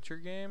of the Witcher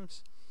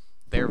games.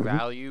 Their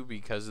value,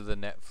 because of the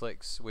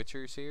Netflix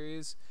Witcher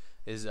series,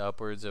 is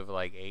upwards of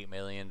like $8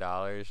 million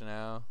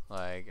now.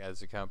 Like,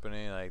 as a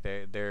company, like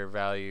their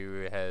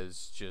value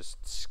has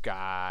just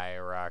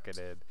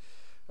skyrocketed,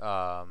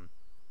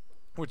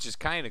 which is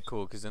kind of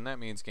cool, because then that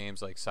means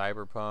games like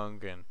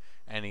Cyberpunk and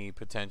any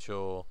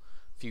potential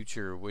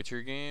future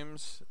Witcher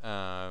games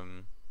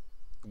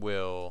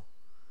will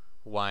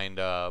wind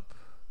up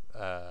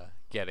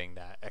getting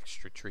that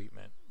extra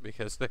treatment,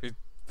 because they're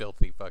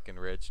filthy fucking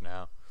rich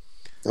now.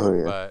 Oh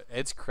yeah. But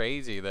it's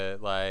crazy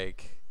that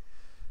like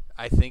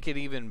I think it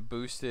even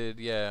boosted.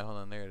 Yeah, hold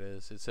on, there it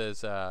is. It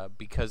says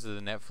because of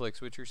the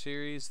Netflix Witcher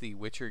series, the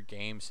Witcher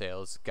game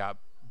sales got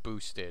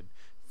boosted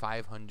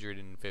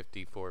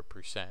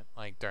 554%,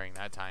 like during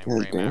that time God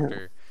frame damn.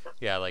 after,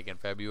 yeah, like in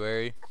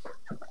February,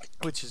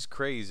 which is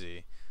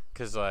crazy,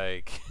 cause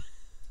like,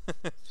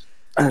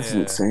 That's yeah,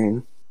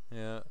 insane.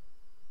 yeah.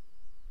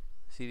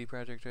 CD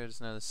Projekt Red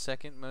is now the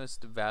second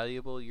most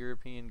valuable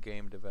European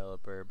game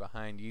developer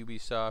behind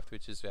Ubisoft,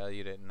 which is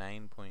valued at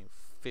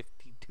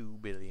 9.52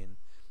 billion.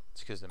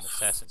 It's because of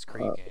Assassin's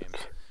Creed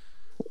games.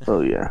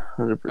 Oh yeah,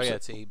 Oh yeah, 100%.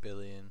 it's 8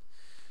 billion.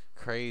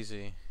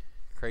 Crazy,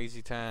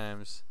 crazy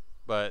times.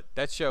 But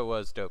that show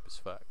was dope as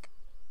fuck.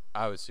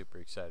 I was super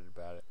excited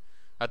about it.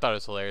 I thought it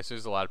was hilarious.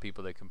 There's a lot of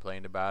people that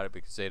complained about it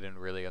because they didn't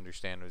really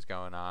understand what was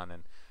going on,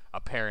 and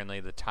apparently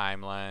the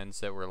timelines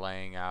that were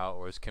laying out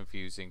was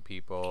confusing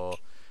people.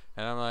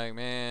 And I'm like,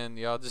 man,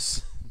 y'all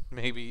just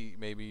maybe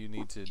you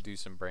need to do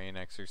some brain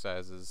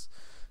exercises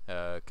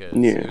because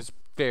it Yeah, was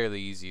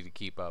fairly easy to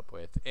keep up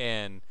with,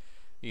 and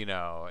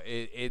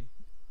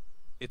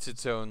it's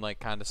its own like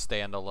kind of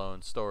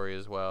standalone story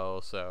as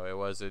well. So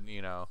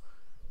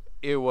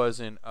it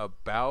wasn't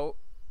about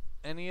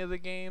any of the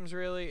games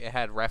really. It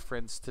had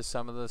reference to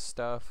some of the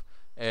stuff,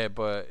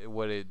 but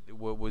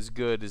what was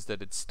good is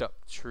that it stuck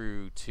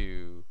true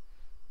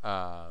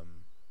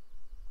um,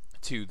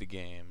 to the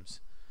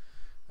games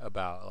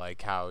about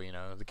like how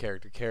the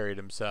character carried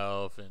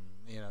himself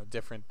and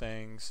different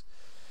things.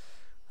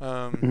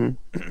 hmm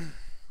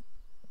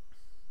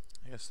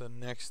I guess the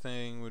next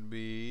thing would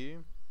be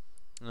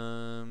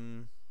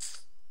um,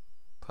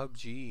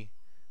 PUBG.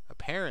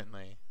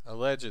 Apparently,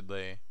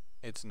 allegedly,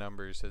 its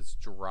numbers has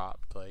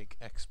dropped like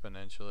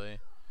exponentially.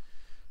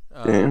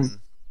 damn.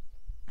 Um,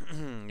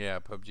 yeah,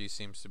 PUBG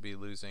seems to be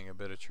losing a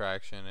bit of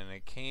traction, and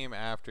it came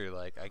after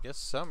like I guess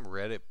some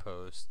Reddit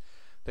post.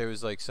 There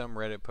was like some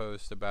Reddit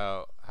post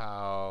about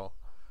how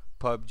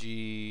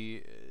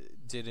PUBG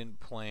didn't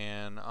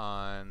plan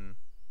on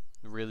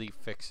really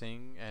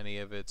fixing any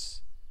of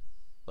its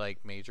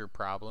like major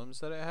problems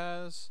that it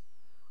has.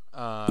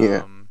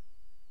 Yeah, Um,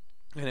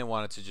 and it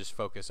wanted to just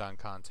focus on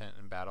content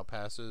and battle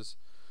passes.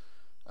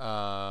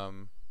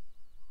 Um,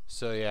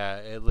 so yeah,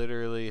 it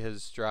literally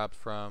has dropped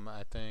from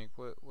I think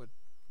what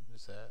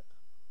is that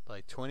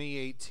like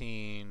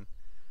 2018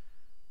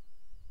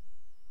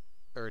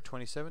 or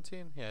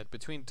 2017? Yeah,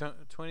 between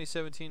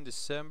 2017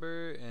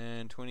 December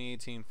and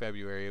 2018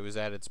 February, it was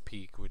at its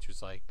peak, which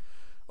was like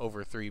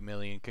over 3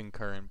 million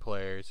concurrent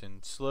players,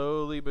 and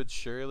slowly but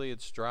surely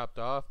it's dropped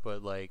off,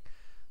 but like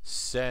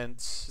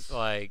since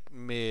like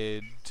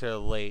mid to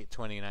late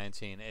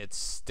 2019 it's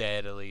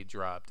steadily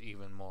dropped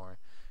even more,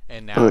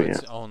 and now oh yeah,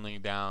 it's only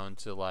down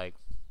to like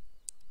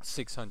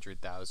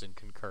 600,000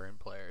 concurrent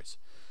players,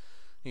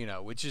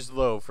 which is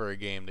low for a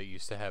game that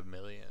used to have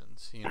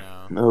millions.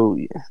 oh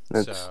yeah.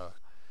 So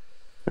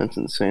That's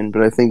insane.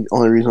 But I think the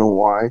only reason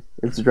why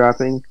it's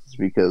dropping is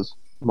because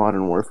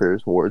Modern Warfare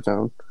is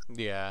Warzone.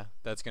 yeah,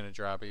 that's gonna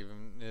drop it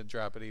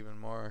even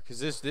more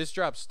because this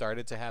drop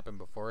started to happen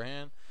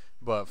beforehand,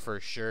 but for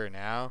sure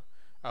now,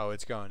 oh,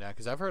 it's going down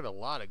because I've heard a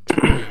lot of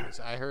good things.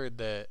 I heard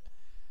that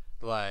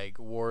like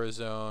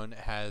Warzone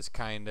has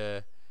kind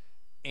of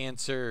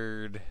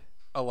answered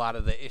a lot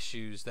of the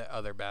issues that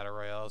other battle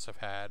royales have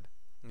had.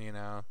 You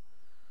know,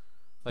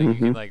 like you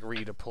hmm can like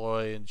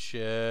redeploy and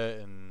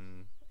shit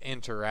and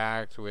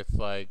interact with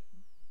like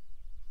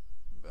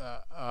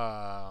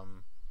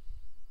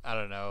I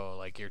don't know,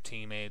 like your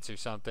teammates or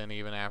something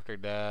even after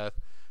death.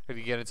 If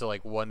you get into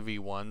like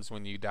 1v1s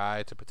when you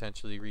die to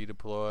potentially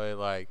redeploy,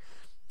 like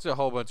it's a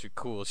whole bunch of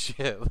cool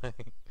shit.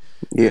 Like,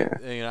 Yeah,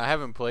 I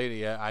haven't played it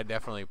yet. I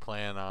definitely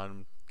plan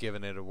on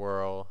giving it a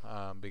whirl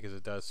because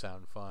it does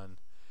sound fun.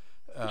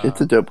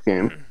 it's a Um, dope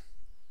game.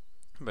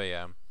 but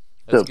yeah,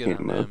 let's Dope get game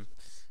on mode. them.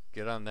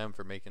 Get on them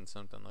for making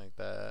something like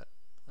that.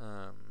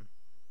 Um,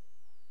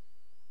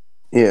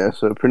 Yeah,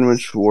 so pretty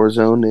much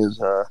Warzone is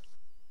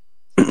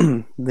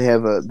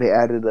they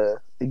added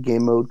a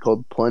game mode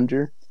called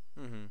Plunger,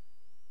 mm-hmm.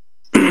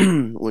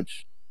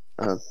 which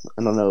I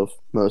don't know if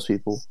most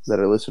people that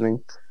are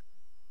listening,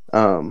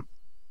 um,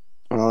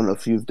 I don't know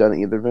if you've done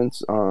it either,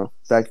 Vince.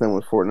 Back then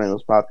when Fortnite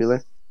was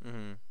popular,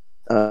 Mm-hmm.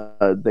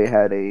 they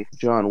had a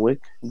John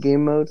Wick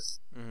game mode,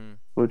 Mm-hmm.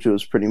 which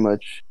was pretty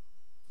much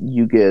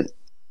you get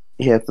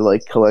you have to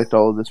like collect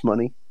all of this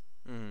money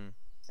Mm-hmm.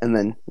 and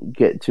then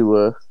get to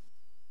a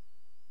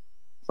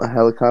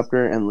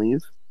helicopter and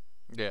leave.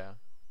 Yeah.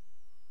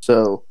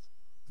 So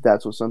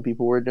that's what some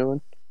people were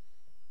doing.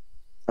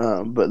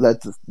 But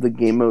that's the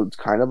game mode's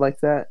kind of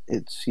like that.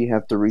 It's you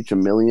have to reach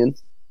 1 million,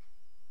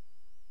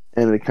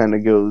 and it kind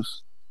of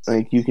goes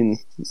like you can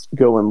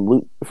go and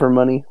loot for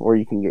money, or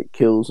you can get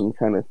kills and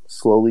kind of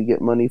slowly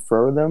get money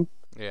for them.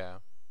 Yeah.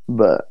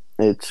 But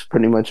it's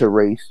pretty much a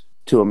race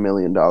to $1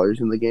 million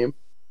in the game,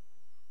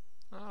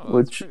 Oh,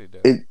 that's which pretty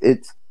dope.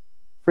 it's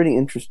pretty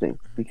interesting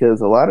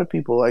because a lot of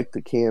people like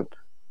to camp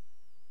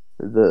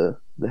the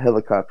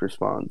helicopter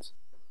spawns.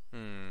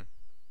 Hmm.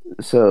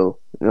 So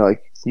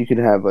like you could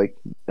have like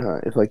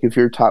if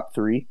you're top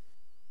three,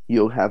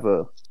 you'll have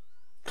a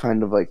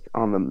kind of like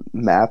on the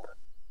map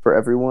for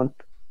everyone.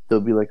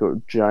 There'll be like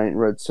a giant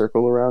red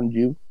circle around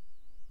you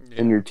and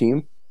Yeah. your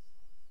team,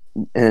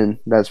 and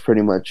that's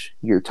pretty much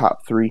your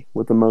top three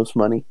with the most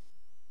money,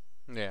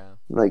 Yeah.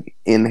 like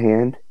in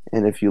hand.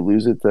 And if you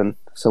lose it, then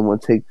someone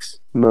takes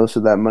most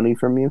of that money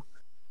from you.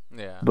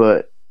 Yeah.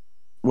 But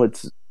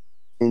what's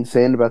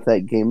insane about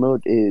that game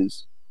mode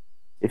is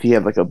if you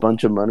have like a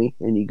bunch of money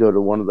and you go to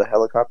one of the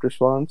helicopter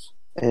spawns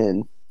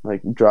and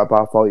like drop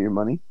off all your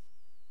money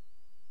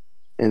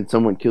and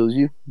someone kills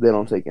you, they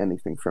don't take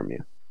anything from you.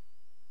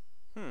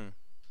 Hmm.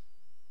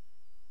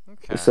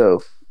 Okay.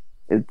 So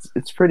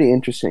it's pretty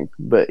interesting.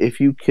 But if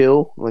you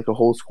kill like a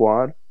whole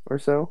squad or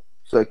so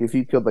like if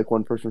you killed like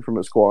one person from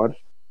a squad,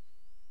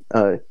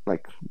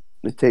 like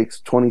it takes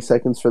 20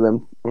 seconds for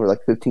them or like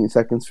 15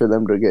 seconds for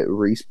them to get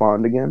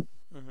respawned again.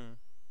 Mhm.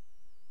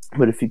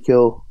 But if you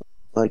kill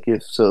like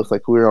if so it's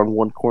like we're on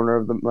one corner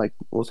of them, like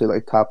we'll say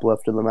like top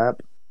left of the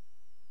map,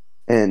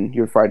 and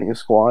you're fighting a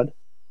squad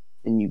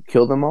and you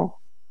kill them all,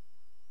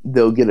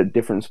 they'll get a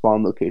different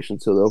spawn location.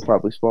 So they'll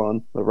probably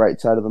spawn the right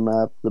side of the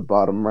map, the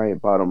bottom right,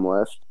 bottom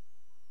left.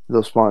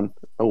 They'll spawn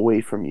away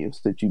from you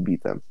so that you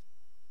beat them.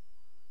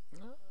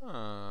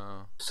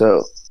 Oh.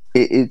 So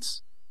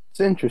it's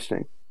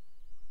interesting.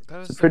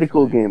 That It's is a pretty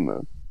cool definitely. game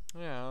mode.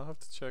 Yeah, I'll have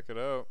to check it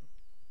out.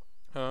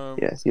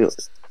 Yeah, you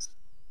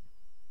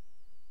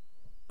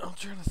I'm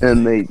trying to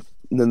and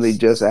think. they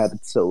just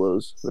added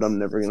solos, but I'm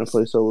never gonna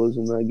play solos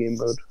in that game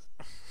mode.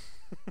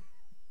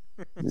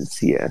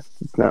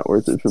 It's not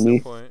worth it for No me.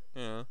 point.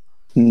 Yeah.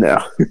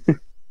 No.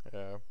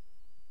 Yeah.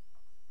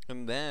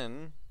 And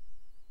then,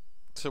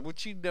 so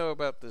what you know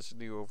about this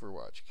new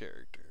Overwatch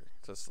character?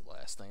 That's the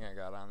last thing I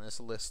got on this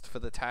list for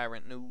the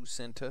Tyrant News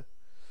Center.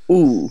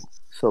 Ooh.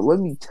 So let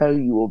me tell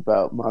you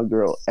about my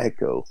girl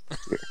Echo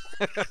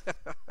here.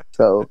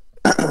 So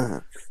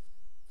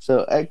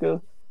so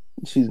Echo,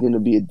 she's gonna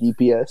be a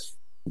DPS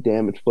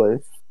damage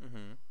player.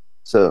 Mhm.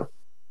 So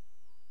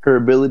her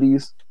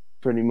abilities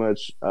pretty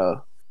much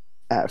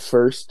at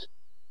first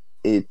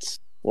it's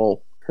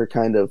well her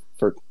kind of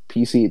for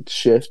PC it's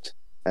shift,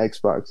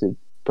 Xbox it'd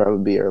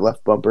probably be her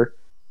left bumper.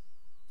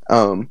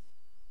 Um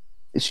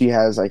she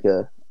has like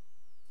a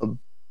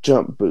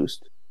jump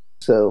boost.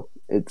 So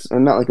it's or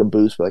not like a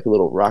boost, but like a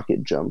little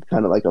rocket jump,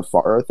 kind of like a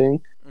Faro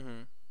thing.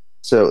 Mhm.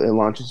 So it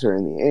launches her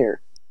in the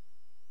air.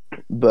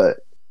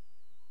 But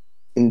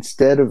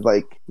instead of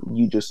like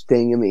you just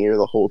staying in the air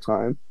the whole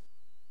time,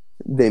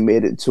 they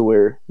made it to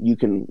where you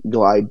can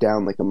glide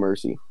down like a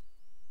Mercy.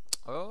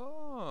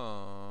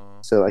 Oh.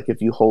 So like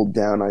if you hold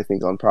down, I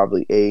think on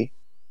probably A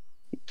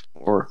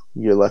or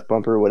your left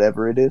bumper,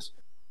 whatever it is,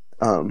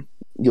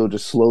 you'll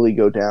just slowly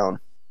go down,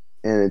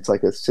 and it's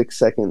like a 6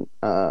 second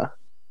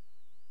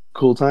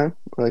cool time,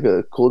 like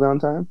a cooldown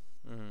time.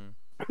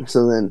 Mhm.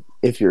 So then,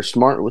 if you're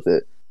smart with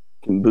it,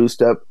 you can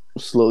boost up,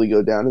 slowly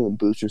go down, and then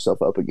boost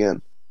yourself up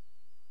again.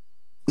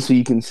 So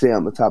you can stay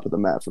on the top of the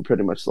map for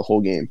pretty much the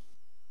whole game.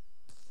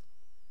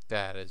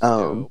 That is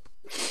Um, dope.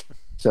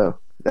 so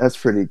that's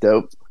pretty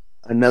dope.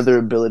 Another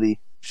ability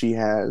she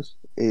has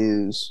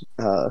is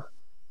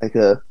like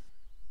a.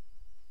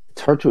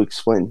 It's hard to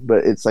explain,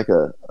 but it's like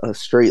a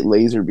straight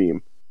laser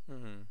beam.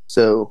 Mhm.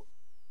 So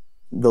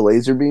the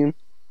laser beam,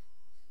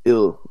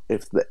 it'll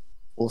if the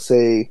we'll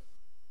say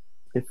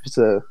if it's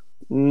a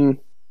trying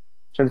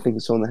to think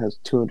of someone that has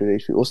 200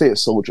 HP. We'll say a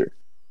soldier.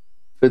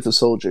 If it's a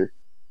soldier,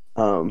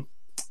 um,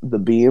 the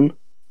beam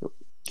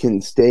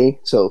can stay.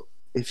 So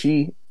if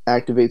she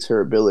activates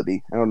her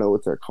ability, I don't know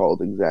what they're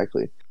called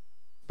exactly,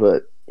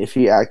 but if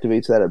she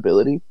activates that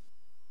ability,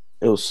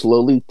 it'll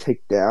slowly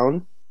tick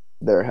down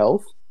their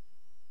health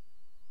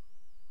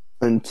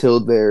until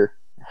they're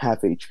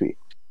half HP.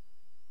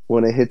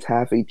 When it hits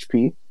half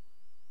HP,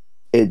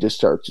 it just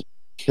starts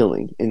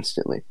killing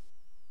instantly.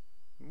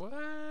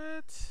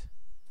 What?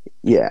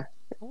 Yeah.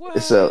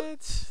 So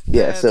What?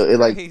 yeah, That's so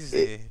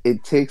crazy.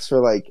 it takes for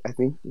like I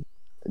think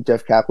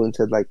Jeff Kaplan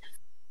said like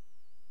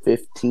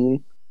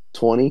 15,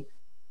 20,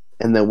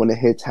 and then when it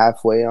hits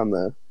halfway on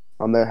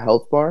their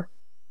health bar,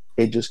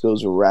 it just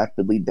goes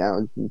rapidly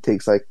down. It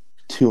takes like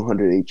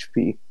 200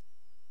 HP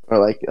or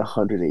like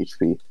 100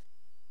 HP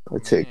a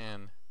tick.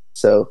 Man,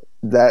 So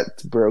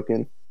that's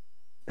broken.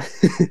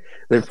 They're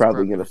that's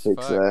probably broken gonna as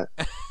fix fuck.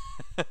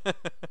 that.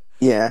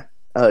 Yeah,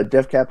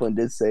 Jeff Kaplan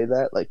did say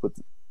that, like with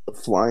the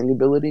flying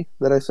ability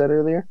that I said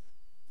earlier.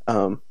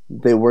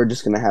 They were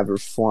just gonna have her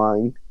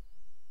flying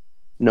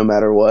no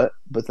matter what,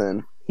 but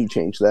then he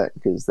changed that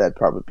because that'd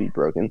probably be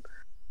broken.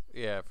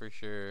 Yeah, for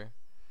sure.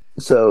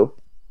 So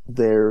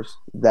there's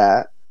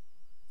that.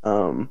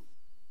 Um,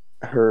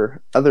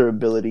 her other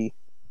ability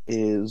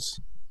is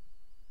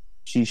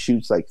she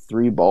shoots like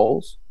three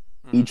balls.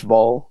 Mhm. Each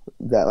ball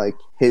that like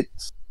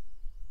hits.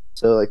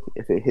 So like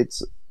if it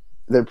hits,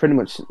 they're pretty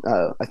much.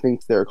 I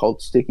think they're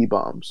called sticky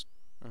bombs.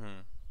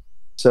 Mhm.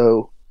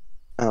 So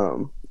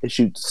it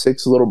shoots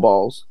six little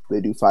balls. They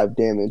do 5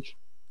 damage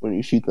when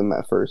you shoot them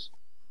at first,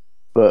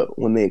 but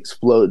when they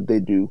explode, they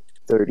do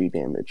 30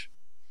 damage.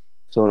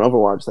 So in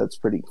Overwatch, that's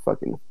pretty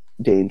fucking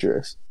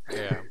dangerous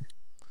Yeah.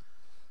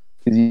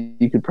 because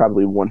you could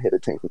probably one hit a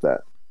tank with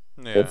that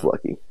if Yeah.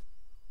 lucky.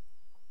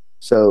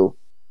 So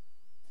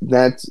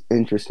that's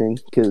interesting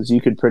because you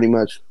could pretty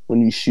much,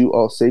 when you shoot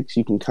all six,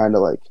 you can kind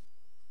of like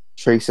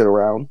trace it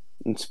around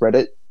and spread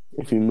it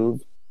if you Mm-hmm.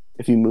 move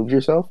if you move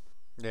yourself.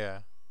 Yeah.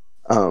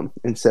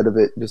 Instead of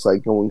it just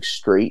like going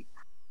straight,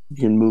 you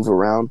can move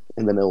around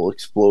and then it will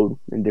explode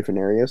in different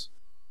areas.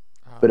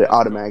 Oh, But it that's cool.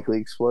 automatically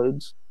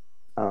explodes.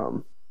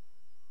 Um,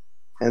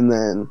 and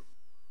then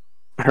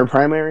her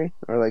primary,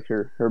 or like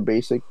her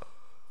basic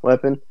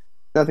weapon,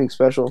 nothing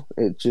special.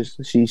 It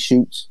just she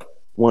shoots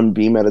one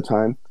beam at a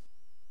time.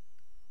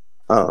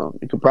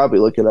 You could probably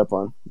look it up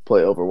on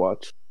Play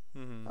Overwatch.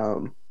 Mm-hmm.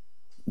 Um,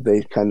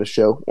 they kind of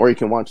show, or you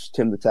can watch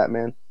Tim the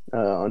Tatman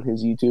on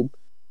his YouTube.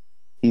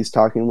 He's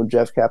talking with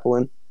Jeff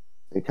Kaplan.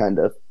 It kind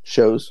of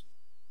shows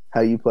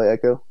how you play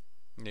Echo, or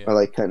Yeah.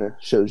 like kind of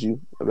shows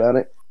you about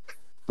it.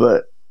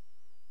 But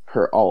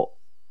her alt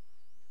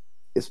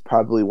is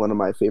probably one of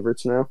my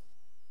favorites now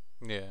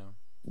Yeah.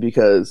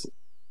 because,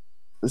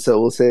 so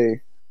we'll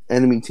say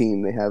enemy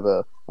team, they have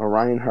a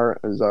Reinhardt,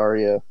 a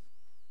Zarya,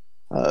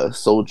 a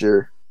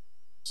Soldier,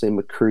 say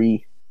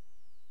McCree,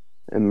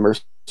 and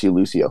Mercy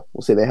Lucio.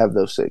 We'll say they have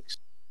those six.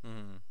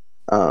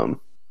 Mm-hmm. Um,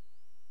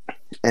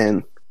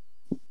 and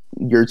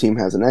your team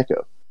has an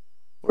Echo,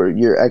 or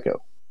your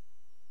Echo.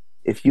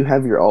 If you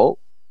have your alt,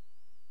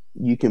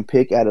 you can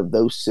pick out of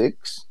those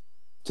six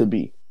to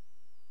be.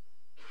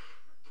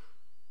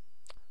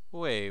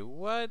 Wait,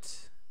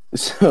 what?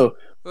 So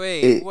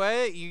Wait, it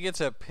what? You get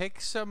to pick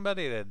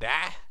somebody to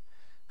die?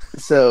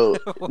 so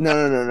What?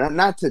 no,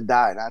 not to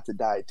die,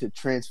 to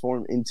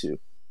transform into.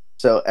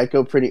 So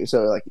Echo pretty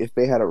so like if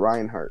they had a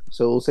Reinhardt,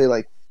 so we'll say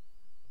like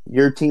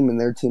your team and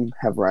their team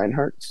have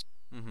Reinhardts.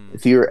 Mm-hmm.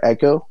 If you're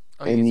Echo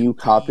Oh, you and get you to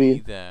be copy,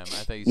 them. I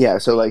thought you yeah,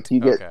 said so like beat.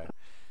 you get, Okay.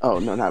 oh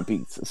no, not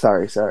beats.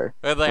 Sorry.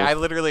 But like, Yeah. I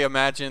literally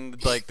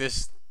imagined like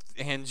this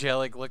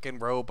angelic looking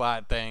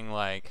robot thing,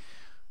 like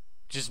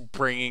just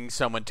bringing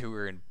someone to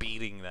her and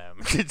beating them.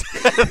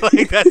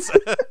 Like that's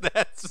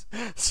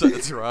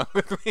what's wrong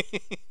with me.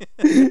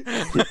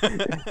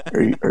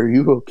 Are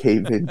you okay,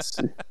 Vince?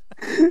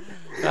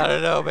 I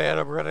don't know, man.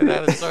 I'm running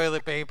out of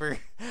toilet paper.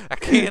 I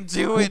can't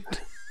do it.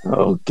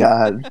 Oh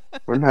God,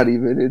 we're not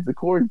even in the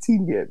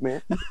quarantine yet,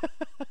 man.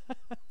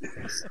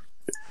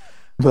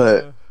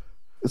 But Uh,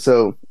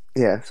 so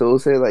yeah, so we'll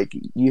say like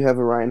you have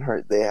a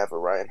Reinhardt, they have a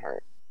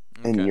Reinhardt,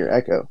 and okay. your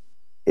Echo.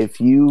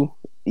 If you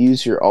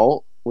use your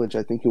alt, which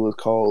I think it was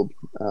called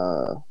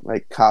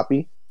like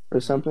copy or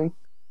Mhm. something,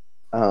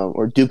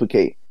 or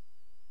duplicate,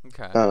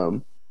 Okay.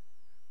 um,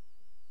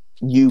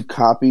 you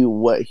copy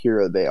what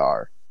hero they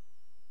are.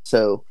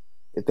 So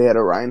if they had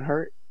a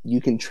Reinhardt, you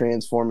can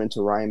transform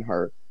into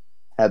Reinhardt,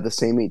 have the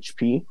same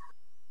HP,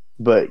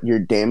 but your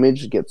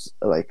damage gets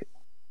like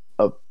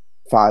a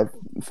five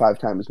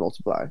times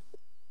multiplied.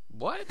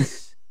 What?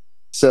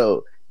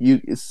 So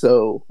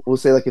we'll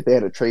say like if they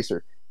had a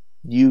Tracer,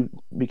 you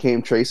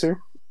became Tracer,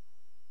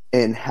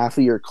 and half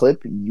of your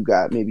clip you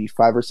got maybe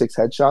 5 or 6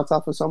 headshots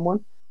off of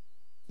someone,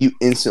 you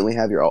instantly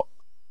have your ult.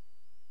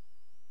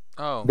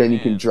 Oh Then you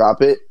can man.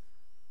 drop it,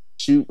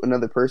 shoot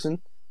another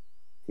person,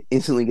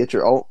 instantly get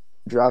your ult,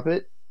 drop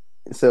it.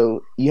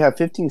 So you have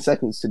 15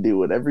 seconds to do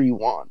whatever you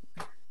want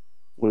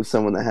with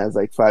someone that has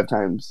like 5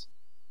 times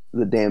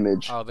the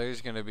damage, Oh,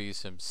 there's gonna be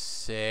some or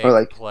sick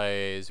like,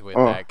 plays with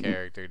oh, that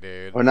character,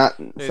 dude. or not.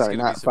 There's Sorry, gonna be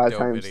not some five dope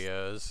times.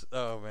 videos.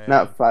 Oh man.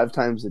 Not 5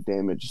 times the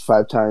damage.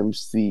 5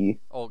 times the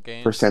Old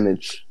games.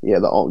 percentage. Yeah,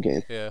 the alt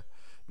game. Yeah.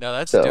 No,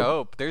 that's So,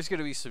 dope. There's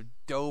gonna be some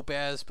dope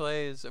ass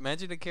plays.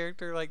 Imagine a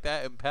character like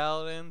that in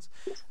Paladins.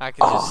 I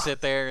could just oh,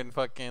 sit there and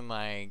fucking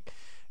like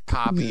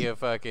copy a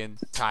fucking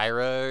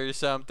Tyra or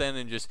something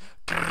and just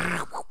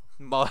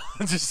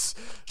just,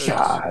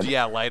 God,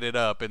 yeah, light it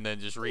up and then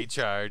just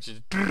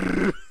recharge. Give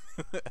me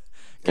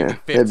yeah,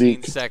 that'd be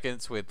 15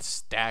 seconds with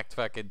stacked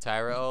fucking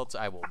Tyra ults.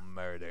 I will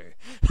murder.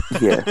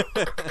 yeah,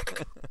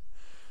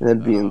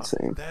 that'd be Oh,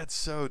 insane. that's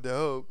so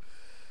dope.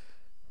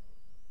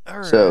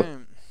 All So right.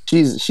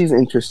 she's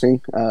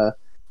interesting.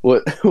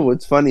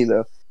 What's funny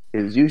though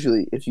is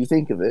usually if you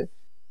think of it,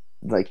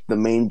 like the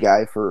main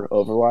guy for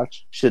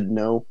Overwatch should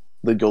know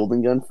the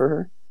golden gun for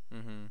her.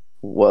 Mhm.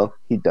 Well,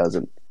 he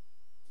doesn't.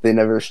 They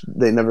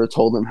never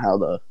told him how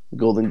the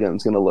golden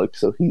gun's gonna look,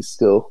 so he's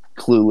still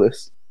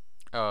clueless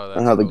Oh, on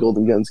that's how the cool.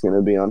 golden gun's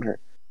gonna be on her.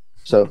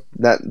 So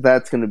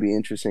that's gonna be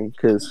interesting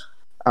because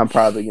I'm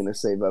probably gonna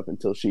save up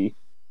until she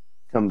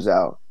comes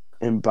out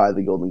and buy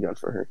the golden gun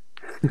for her.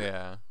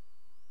 Yeah.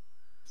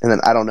 And then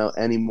I don't know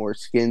any more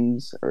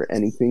skins or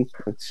anything.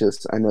 It's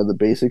just I know the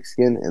basic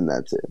skin and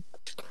that's it.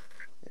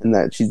 And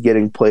that she's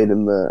getting played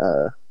in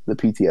the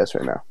PTS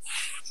right now.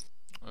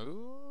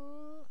 Ooh.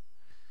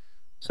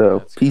 So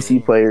That's PC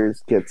cool.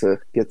 players get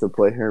to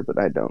play her, but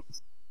I don't.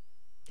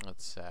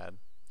 That's sad.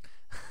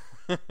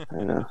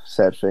 I know,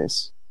 sad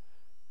face.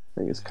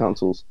 I guess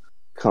consoles,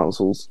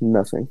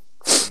 nothing.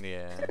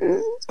 Yeah.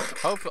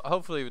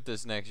 Hopefully with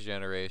this next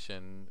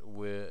generation,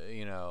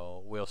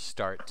 we'll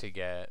start to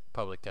get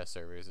public test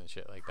servers and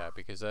shit like that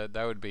because that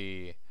would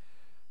be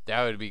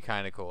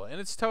kind of cool, and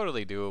it's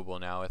totally doable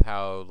now with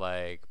how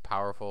like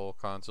powerful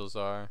consoles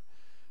are,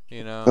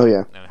 Oh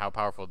yeah, and how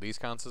powerful these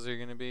consoles are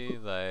gonna be.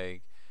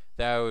 Like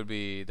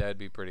that'd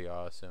be pretty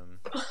awesome.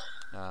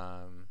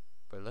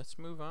 But let's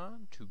move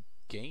on to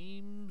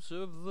games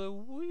of the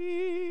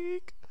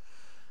week.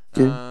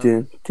 Dun,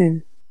 dun,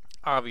 dun.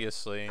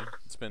 Obviously,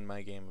 it's been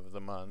my game of the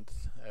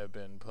month. I've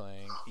been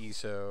playing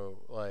ESO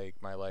like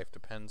my life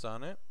depends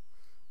on it.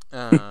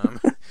 I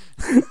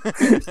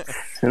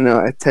know.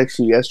 I texted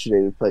you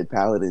yesterday to play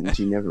Paladins.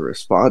 You never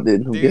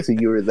responded. I'm guessing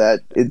you were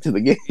that into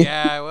the game.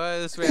 Yeah, I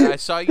was. Man, I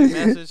saw you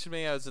message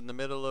me. I was in the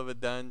middle of a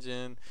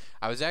dungeon.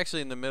 I was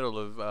actually in the middle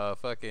of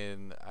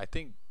fucking, I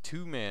think,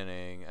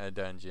 two-manning a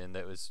dungeon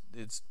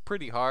it's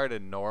pretty hard,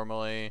 and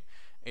normally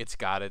it's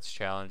got its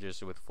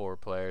challenges with 4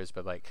 players,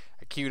 but like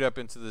I queued up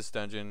into this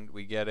dungeon,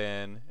 we get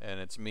in, and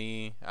it's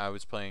me. I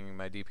was playing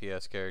my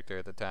DPS character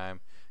at the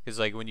time, because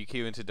like when you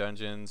queue into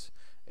dungeons,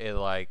 it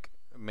like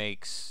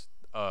makes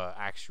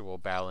actual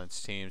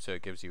balanced team, so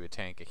it gives you a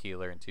tank, a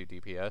healer, and 2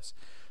 DPS.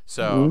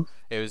 So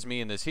it was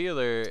me and this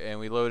healer, and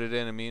we loaded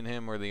in, and me and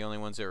him were the only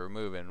ones that were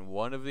moving.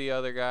 One of the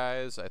other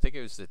guys, I think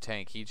it was the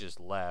tank, he just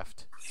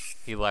left.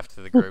 He left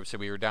the group, so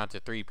we were down to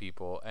 3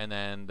 people, and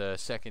then the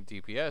second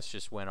DPS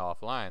just went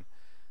offline.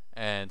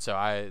 And so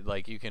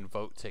you can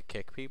vote to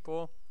kick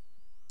people.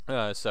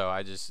 So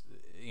I just,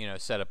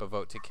 set up a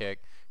vote to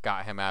kick,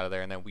 got him out of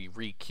there, and then we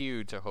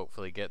re-queued to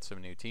hopefully get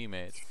some new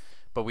teammates.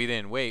 But we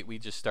didn't wait. We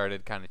just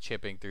started kind of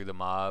chipping through the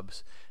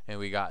mobs, and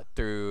we got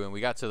through, and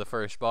we got to the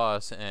first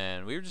boss,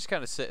 and we were just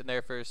kind of sitting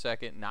there for a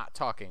second, not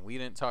talking. We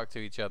didn't talk to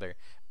each other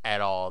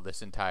at all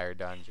this entire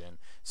dungeon.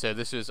 So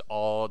this was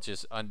all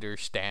just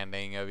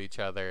understanding of each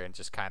other and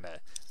just kind of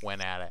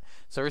went at it.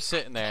 So we're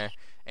sitting there,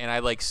 and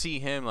I see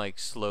him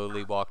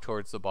slowly walk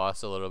towards the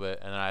boss a little bit,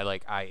 and then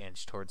I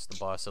inch towards the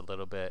boss a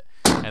little bit,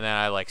 and then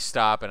I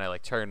stop, and I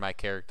turn my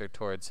character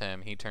towards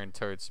him. He turned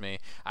towards me.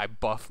 I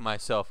buff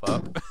myself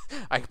up.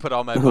 I put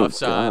all my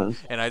buffs on,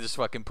 and I just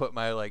fucking put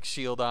my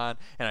shield on,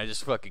 and I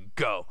just fucking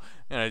go,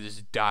 and I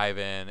just dive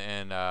in,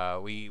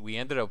 and we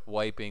ended up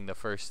wiping the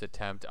first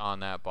attempt on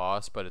that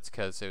boss, but it's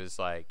because it was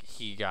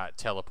he got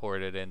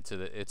teleported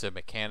into it's a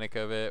mechanic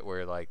of it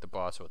where the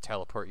boss will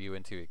teleport you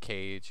into a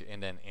cage,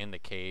 and then in the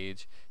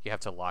cage you have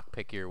to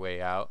lockpick your way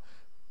out,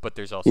 but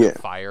there's also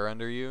fire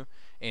under you,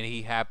 and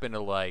he happened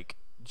to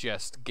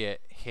just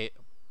get hit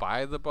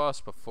by the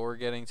boss before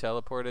getting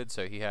teleported,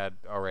 so he had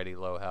already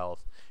low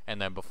health, and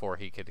then before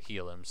he could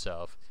heal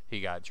himself,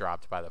 he got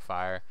dropped by the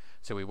fire.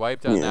 So we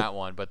wiped on that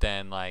one, but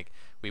then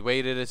we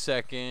waited a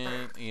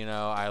second,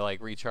 I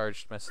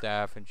recharged my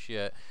staff and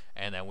shit,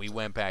 and then we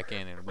went back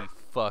in and we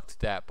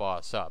fucked that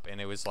boss up.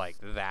 And it was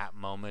that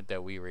moment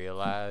that we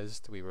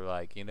realized, we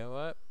were you know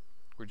what?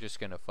 We're just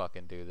gonna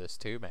fucking do this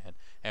too, man.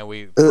 And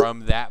we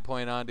from that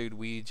point on, dude,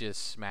 we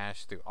just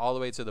smashed through all the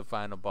way to the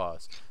final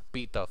boss.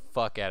 Beat the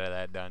fuck out of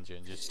that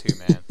dungeon, just 2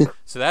 man.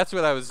 So that's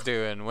what I was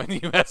doing when you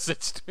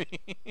messaged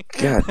me.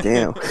 God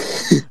damn.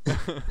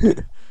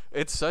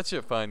 It's such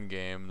a fun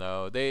game,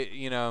 though.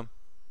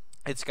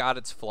 It's got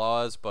its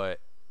flaws, but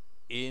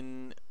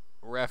in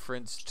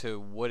reference to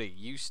what it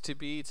used to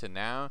be to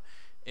now,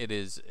 it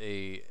is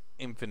a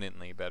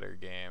infinitely better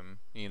game.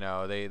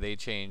 They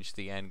changed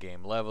the end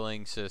game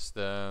leveling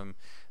system.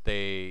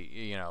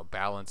 They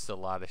balanced a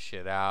lot of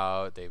shit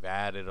out. They've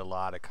added a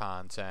lot of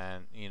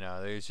content.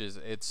 There's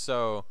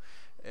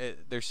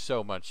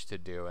so much to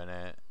do in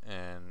it,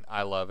 and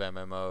I love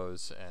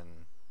MMOs,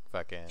 and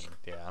fucking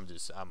I'm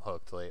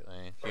hooked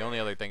lately. The only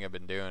other thing I've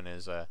been doing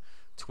is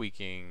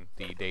tweaking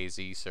the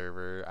DayZ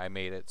server. I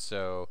made it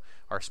so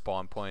our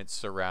spawn points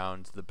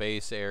surround the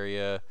base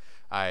area.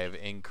 I've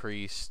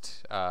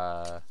increased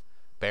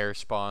bear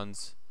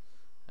spawns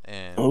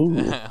and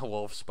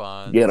wolf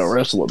spawns. You gotta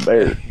wrestle a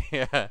bear.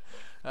 Yeah.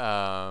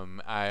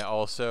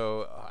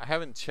 I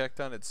haven't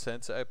checked on it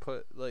since I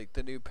put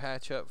the new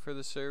patch up for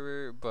the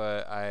server,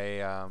 but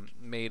I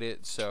made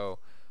it so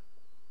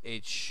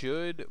it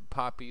should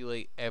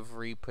populate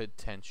every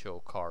potential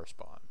car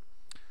spawn.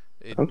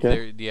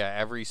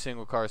 Every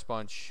single car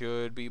spawn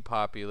should be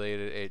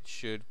populated. It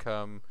should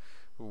come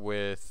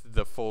with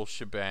the full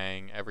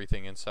shebang,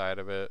 everything inside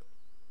of it.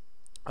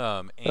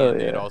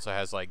 It also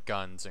has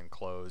guns and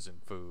clothes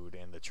and food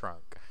in the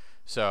trunk.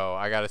 So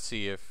I gotta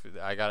see if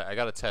I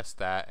gotta test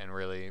that and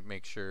really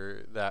make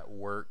sure that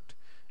worked.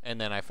 And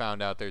then I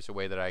found out there's a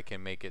way that I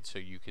can make it so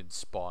you can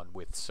spawn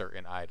with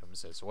certain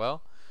items as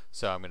well.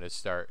 So I'm gonna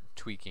start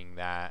tweaking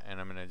that,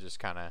 and I'm gonna just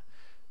kind of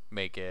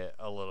make it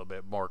a little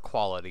bit more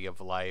quality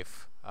of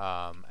life.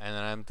 And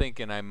then I'm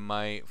thinking I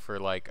might, for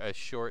a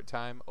short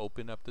time,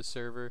 open up the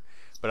server,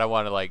 but I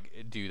want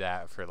to do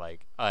that for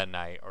a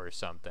night or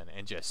something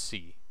and just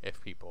see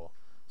if people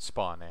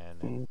spawn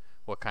in and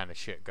what kind of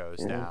shit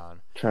goes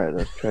down. Try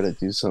to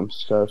do some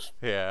stuff.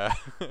 Yeah.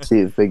 See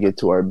if they get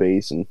to our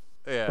base and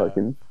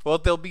well,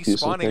 they'll be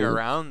spawning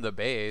around the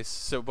base.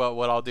 So, but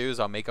what I'll do is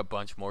I'll make a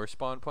bunch more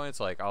spawn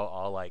points.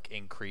 I'll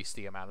increase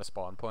the amount of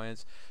spawn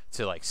points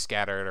to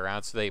scatter it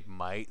around, so they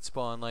might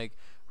spawn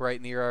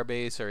right near our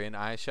base or in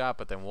iShop.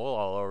 But then we'll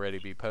all already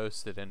be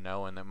posted and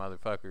knowing that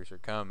motherfuckers are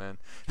coming.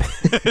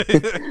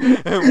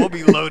 And we'll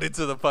be loaded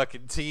to the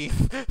fucking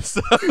teeth.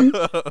 So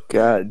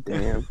God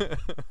damn.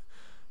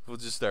 We'll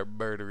just start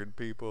murdering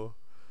people.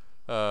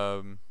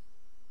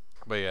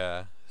 But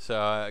yeah,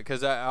 so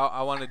because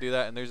I want to do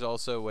that, and there's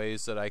also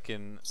ways that I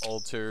can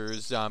alter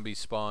zombie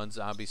spawn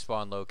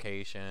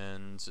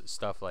locations,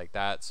 stuff like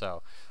that.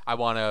 So I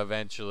want to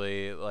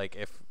eventually, like,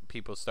 if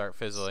people start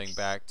fizzling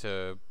back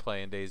to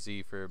playing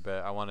DayZ for a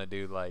bit, I want to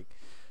do like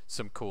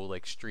some cool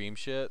extreme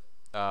shit,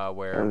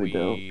 where That'd be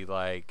dope. we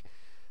like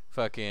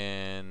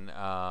fucking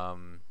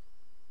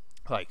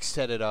like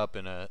set it up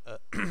in a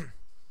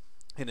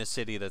in a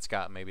city that's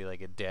got maybe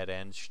like a dead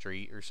end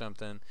street or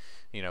something,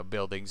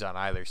 buildings on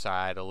either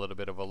side, a little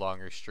bit of a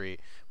longer street,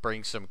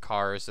 bring some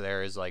cars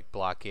there as like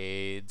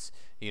blockades,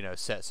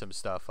 set some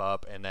stuff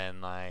up, and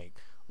then like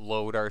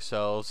load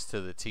ourselves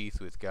to the teeth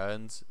with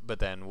guns. But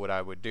then what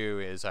I would do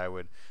is I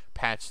would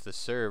patch the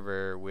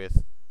server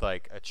with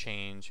like a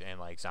change in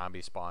like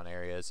zombie spawn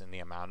areas and the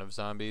amount of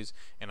zombies,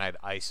 and I'd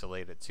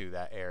isolate it to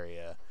that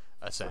area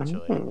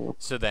essentially. Oh,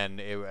 So then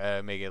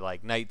it make it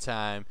like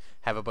nighttime,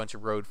 have a bunch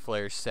of road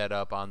flares set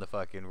up on the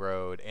fucking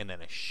road, and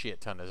then a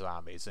shit ton of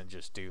zombies, and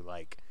just do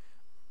like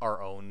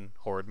our own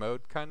horde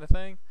mode kind of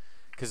thing.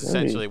 Because that'd be,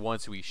 essentially,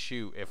 once we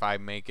shoot, if I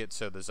make it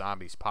so the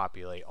zombies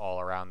populate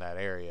all around that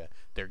area,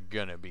 they're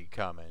gonna be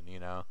coming.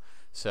 yeah.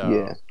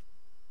 So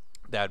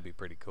that'd be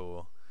pretty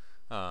cool.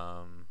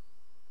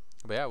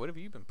 But yeah, what have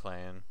you been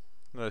playing?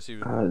 Notice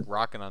you've been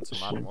rocking on some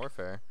Modern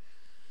Warfare.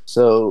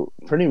 So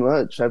pretty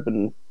much, I've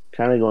been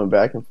kind of going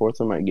back and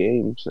forth on my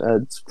games.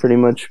 It's pretty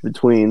much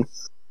between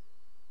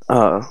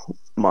uh,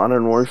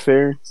 Modern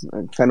Warfare.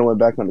 I kind of went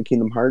back on the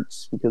Kingdom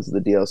Hearts because of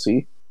the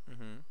DLC,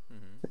 Mhm.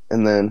 Mhm.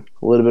 and then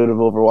a little bit of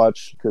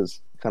Overwatch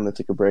because I kind of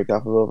took a break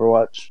off of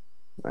Overwatch.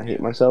 I hate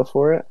Yeah. myself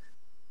for it.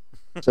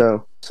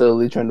 So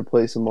slowly trying to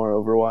play some more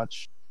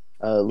Overwatch.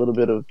 A little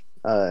bit of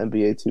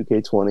NBA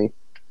 2K20,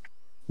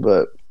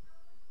 but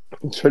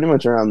it's pretty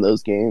much around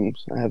those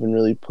games. I haven't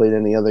really played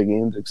any other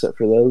games except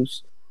for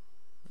those.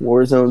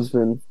 Warzone's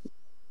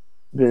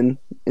been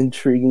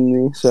intriguing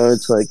me, so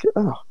it's like,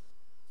 oh,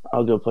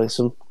 I'll go play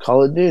some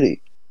Call of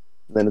Duty.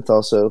 Then it's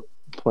also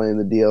playing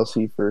the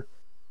DLC for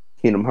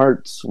Kingdom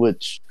Hearts,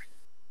 which,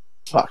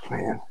 fuck,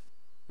 man,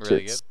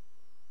 Really good. it's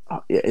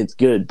yeah, it's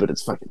good, but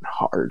it's fucking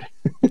hard.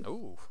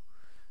 Ooh,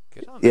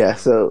 good on Yeah, them.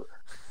 so Bringing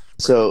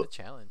the so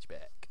challenge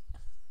back.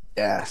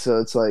 yeah, so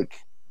it's like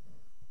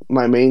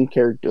my main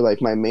character,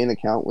 like my main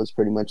account was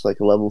pretty much like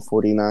a level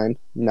 49.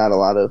 Not a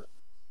lot of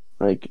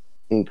like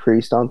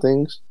increased on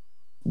things,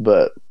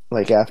 but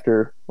like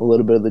after a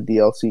little bit of the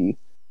DLC,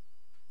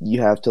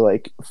 you have to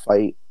like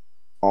fight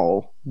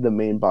all the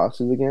main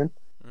bosses again,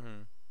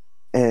 Mhm.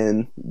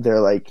 and they're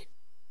like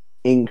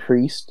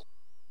increased.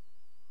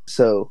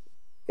 So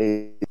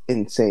it's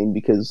insane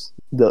because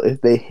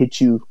if they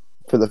hit you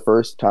for the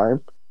first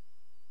time,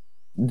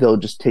 they'll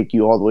just take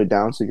you all the way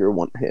down so you're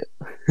one hit.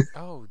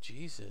 Oh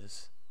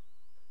Jesus.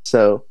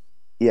 So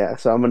yeah,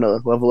 so I'm gonna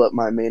level up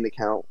my main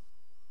account.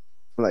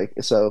 Like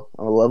so,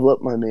 I'll level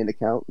up my main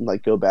account and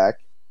like go back,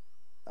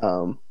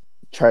 um,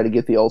 try to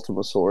get the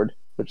Ultima Sword,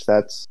 which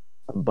that's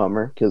a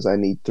bummer because I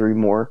need three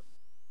more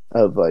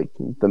of like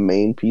the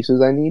main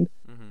pieces I need.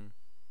 Mhm.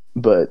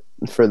 But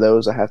for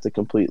those, I have to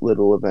complete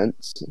little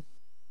events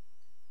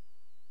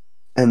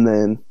and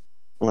then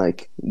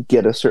like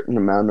get a certain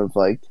amount of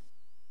like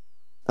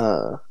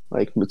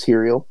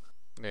material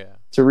Yeah.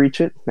 to reach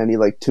it. I need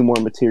like two more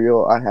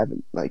material I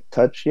haven't like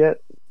touched yet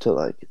to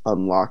like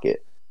unlock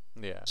it.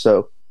 Yeah.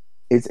 So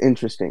it's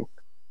interesting,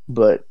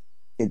 but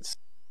it's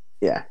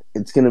yeah,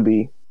 it's gonna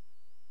be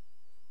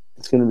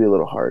a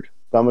little hard.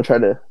 But I'm gonna try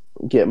to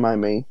get my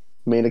main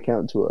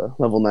account to a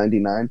level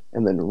 99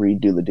 and then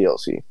redo the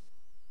DLC.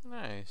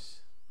 Nice.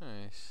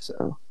 Nice.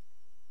 So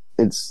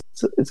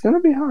it's gonna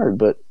be hard,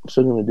 but I'm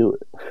still gonna do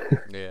it.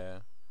 Yeah.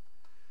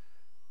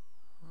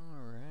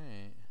 All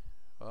right.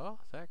 Well,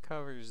 that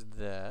covers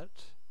that.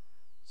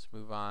 Let's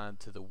move on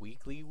to the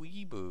weekly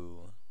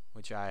weeboo,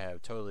 which I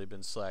have totally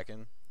been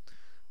slacking.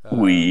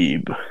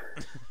 Weeb.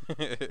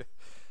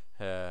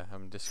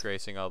 I'm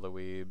disgracing all the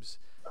weebs.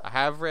 I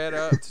have read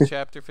up to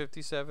chapter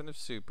 57 of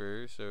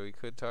Super, so we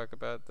could talk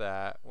about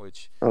that,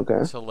 which Okay.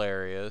 is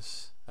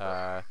hilarious.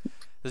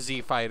 The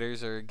Z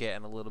Fighters are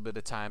getting a little bit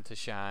of time to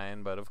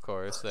shine, but of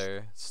course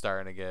they're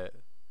starting to get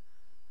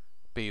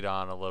beat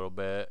on a little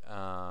bit.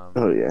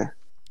 Oh yeah.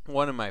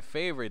 One of my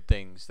favorite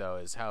things, though,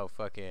 is how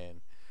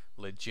fucking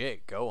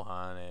legit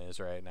Gohan is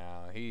right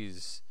now.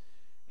 He's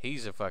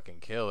a fucking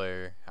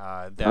killer.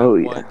 Oh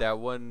yeah. That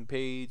one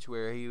page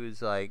where he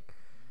was like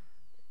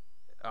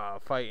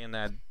fighting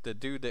the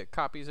dude that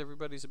copies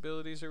everybody's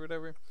abilities or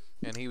whatever,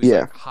 and he was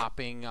Yeah. like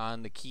hopping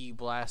on the key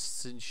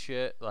blasts and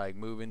shit, like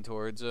moving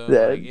towards him.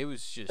 That Like it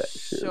was that just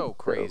shit so was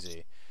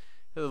crazy.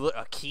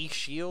 A key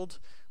shield?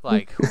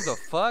 Like who the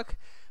fuck?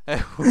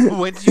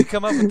 When did you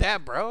come up with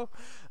that, bro?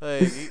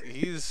 Like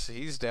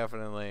he's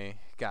definitely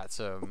got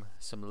some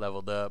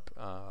leveled up.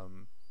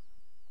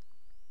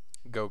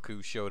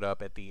 Goku showed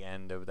up at the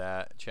end of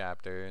that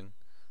chapter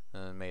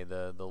and made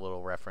the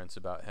little reference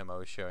about him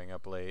always showing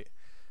up late.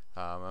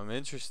 I'm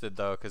interested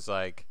though, cause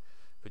like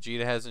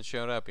Vegeta hasn't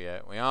showed up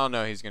yet. We all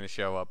know he's gonna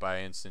show up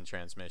by instant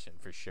transmission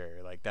for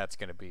sure. Like that's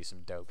gonna be some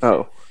dope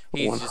Oh,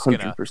 shit. He's just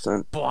gonna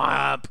 100%.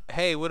 blop.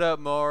 Hey, what up,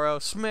 Moro?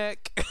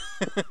 Smack.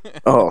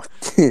 Oh,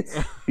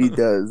 if he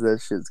does,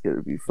 that shit's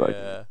gonna be fucking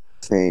Yeah.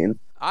 insane.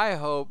 I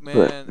hope, But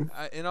man.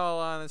 In all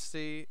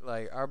honesty,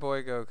 like our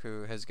boy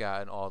Goku has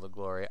gotten all the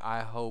glory.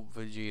 I hope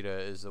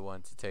Vegeta is the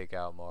one to take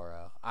out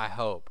Moro. I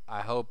hope.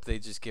 I hope they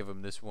just give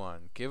him this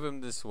one. Give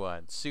him this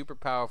one. Super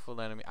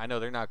powerful enemy. I know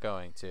they're not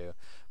going to,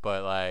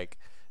 but like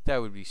that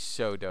would be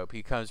so dope.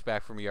 He comes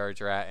back from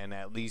Yardrat and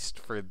at least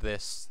for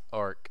this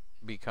arc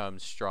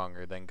becomes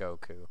stronger than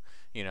Goku.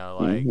 You know,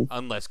 like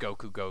unless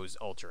Goku goes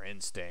Ultra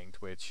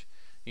Instinct, which,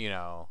 you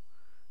know,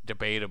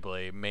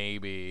 debatably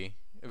maybe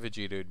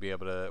Vegeta would be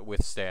able to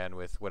withstand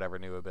with whatever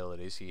new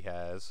abilities he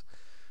has,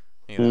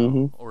 you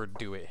know, or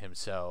do it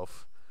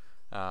himself.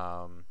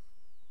 But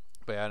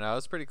yeah, no,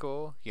 it's pretty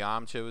cool.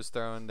 Yamcha was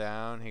thrown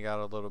down. He got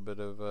a little bit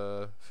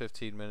of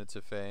 15 minutes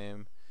of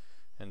fame.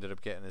 Ended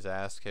up getting his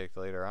ass kicked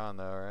later on,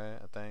 though, right?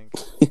 I think.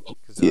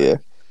 yeah.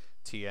 Like,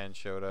 TN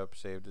showed up,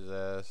 saved his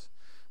ass.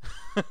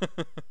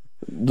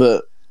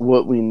 But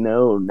what we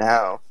know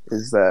now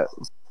is that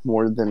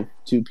more than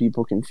two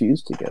people can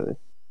fuse together.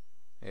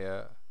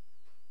 Yeah.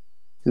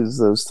 Because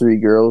those three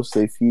girls,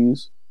 they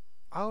fuse.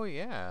 Oh,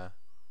 yeah.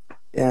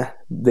 Yeah,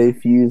 they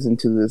fuse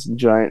into this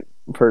giant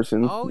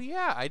person. Oh,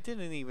 yeah. I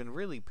didn't even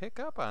really pick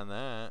up on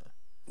that.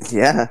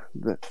 Yeah.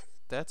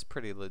 That's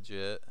pretty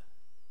legit.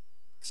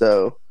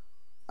 So,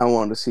 I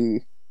want to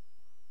see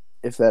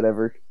if that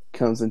ever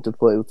comes into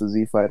play with the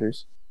Z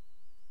Fighters.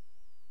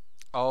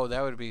 Oh,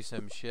 that would be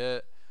some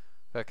shit.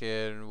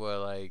 Fucking, what,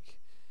 like,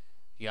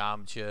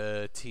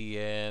 Yamcha,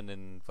 TN,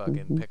 and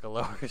fucking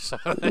Piccolo or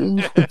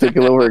something.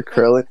 Piccolo or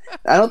Krillin.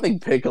 I don't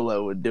think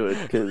Piccolo would do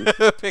it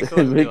because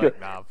Piccolo would be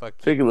like, nah, fuck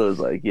you. Piccolo's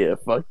like, yeah,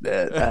 fuck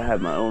that. I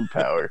have my own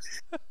power.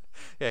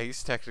 Yeah,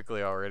 he's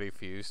technically already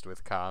fused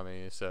with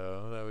Kami,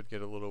 so that would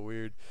get a little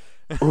weird.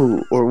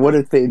 Ooh, or what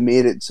if they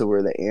made it so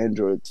where the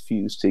androids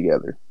fuse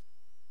together?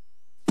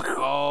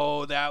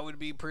 Oh, that would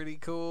be pretty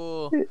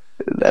cool.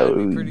 That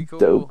would be pretty cool.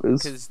 Dope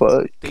as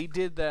fuck. They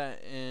did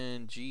that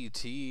in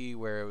GT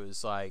where it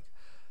was like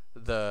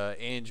the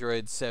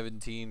Android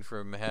 17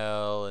 from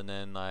Hell, and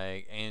then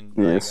like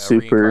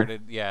Super.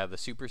 The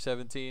Super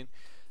 17.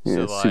 Yeah,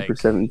 so, like, Super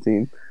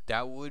 17.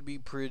 That would be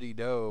pretty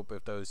dope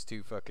if those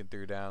two fucking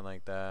threw down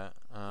like that.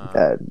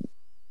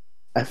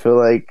 I feel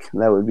like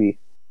that would be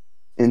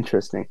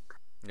interesting.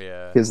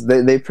 Yeah. Because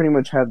they pretty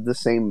much have the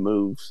same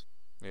moves.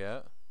 Yeah.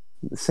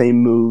 The same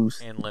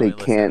moves. And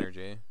limitless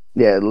energy.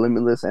 Yeah,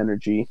 limitless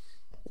energy.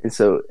 And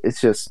so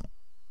it's just,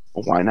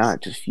 why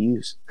not just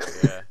fuse?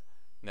 Yeah.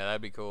 No,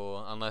 that'd be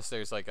cool. Unless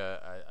there's like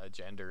a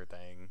gender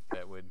thing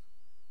that would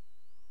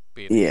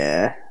be.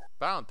 Yeah.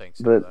 But I don't think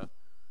so, but though.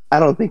 I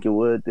don't think it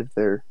would if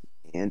they're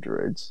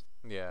androids.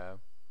 Yeah.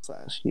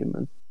 /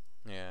 human.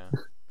 Yeah.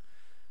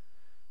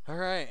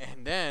 Alright,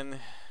 and then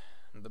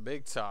the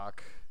big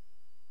talk.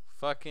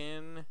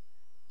 Fucking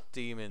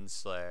Demon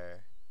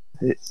Slayer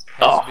has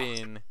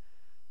been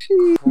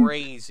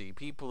crazy.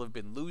 People have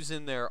been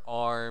losing their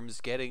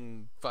arms,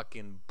 getting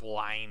fucking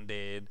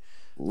blinded,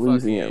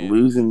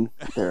 losing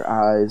their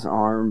eyes,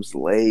 arms,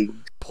 legs,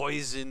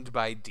 poisoned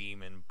by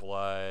demon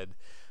blood,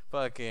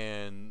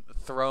 fucking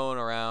thrown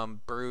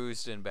around,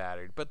 bruised and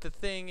battered. But the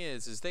thing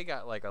is they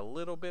got like a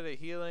little bit of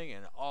healing,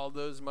 and all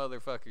those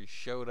motherfuckers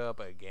showed up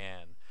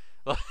again.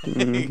 Like,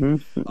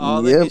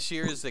 all the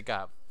Hishiras that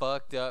got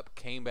fucked up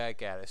came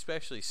back at it,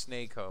 especially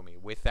Snake Homie,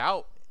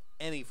 without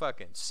any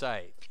fucking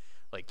sight.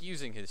 Like,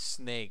 using his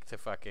snake to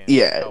fucking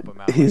help him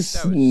out. His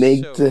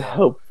snake so to fun.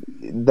 Help.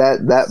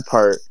 That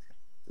part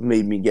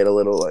made me get a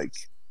little like,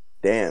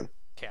 damn.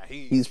 Yeah,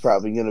 he's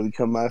probably going to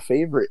become my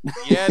favorite.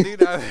 Yeah,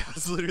 dude, I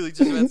was literally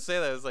just about to say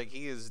that. I was like,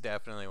 he is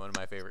definitely one of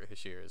my favorite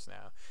Hishiras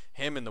now.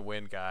 Him and the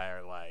Wind guy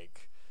are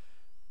like,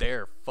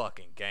 they're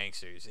fucking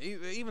gangsters.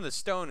 Even the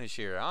Stone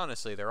Hashira,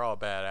 honestly, they're all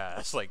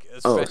badass. Like,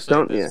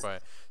 especially at this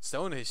point.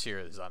 Stone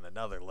Hashira is on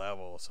another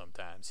level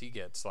sometimes. He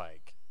gets,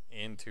 like,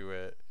 into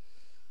it.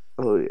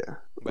 Oh, yeah.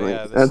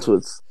 Like, that's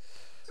what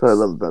I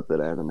love about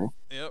that anime.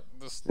 Yep.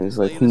 It's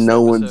like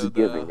no one's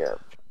giving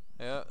up.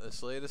 Yeah,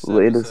 this latest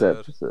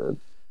episode.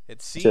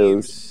 It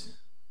seems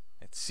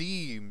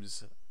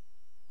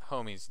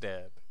Homie's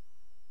dead.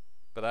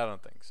 But I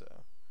don't think so.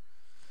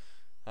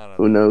 I don't know.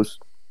 Who knows?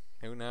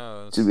 Who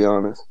knows? To be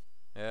honest.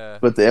 Yeah.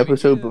 But the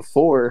episode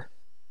before,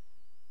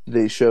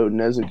 they showed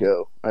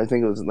Nezuko. I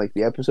think it was like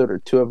the episode or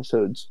 2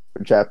 episodes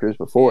or chapters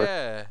before.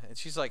 Yeah, and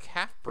she's like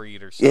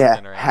half-breed or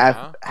something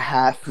now.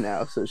 Half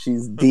now. So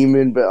she's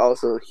demon but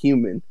also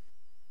human.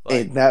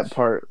 Like, and that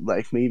part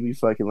like made me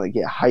fucking like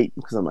get hyped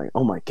because I'm like,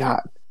 oh my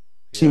god,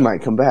 she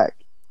might come back.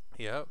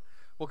 Yep.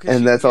 Well,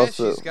 because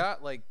she's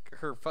got like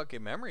her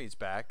fucking memories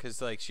back because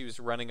like she was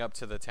running up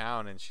to the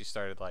town and she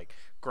started like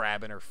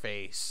grabbing her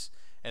face.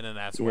 And then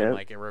that's when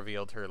like it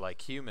revealed her like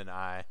human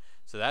eye.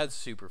 So that's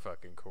super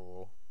fucking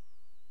cool.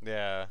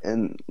 Yeah.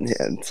 And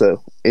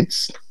so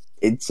it's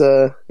it's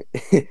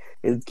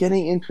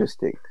getting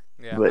interesting.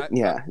 Yeah. But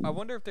I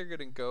wonder if they're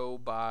gonna go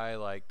by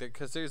like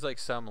because there's like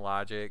some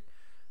logic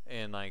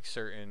in like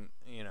certain,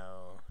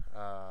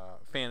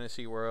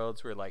 fantasy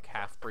worlds where like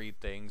half breed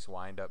things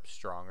wind up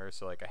stronger.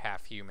 So like a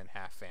half human,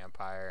 half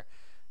vampire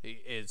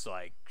is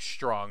like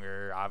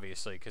stronger,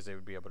 obviously, because they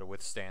would be able to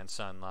withstand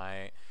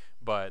sunlight.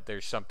 But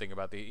there's something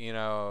about the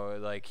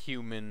like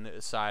human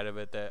side of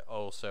it that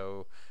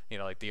also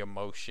like the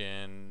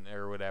emotion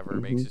or whatever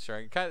makes it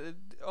strong. Kind of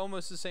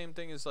almost the same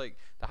thing as like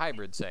the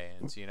hybrid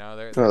Saiyans.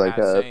 They're Or like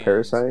not a Saiyans.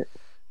 parasite.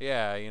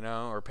 Yeah,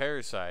 or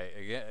Parasite.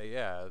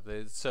 Yeah.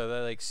 So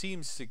that like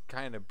seems to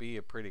kind of be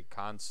a pretty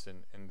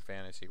constant in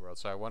fantasy world.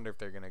 So I wonder if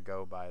they're gonna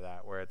go by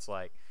that, where it's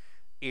like,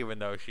 even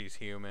though she's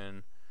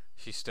human,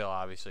 she still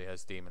obviously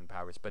has demon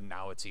powers, but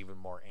now it's even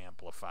more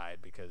amplified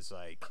because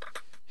like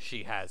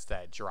she has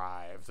that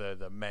drive,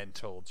 the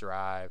mental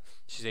drive.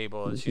 She's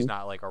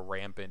not like a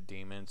rampant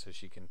demon, so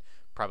she can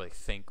probably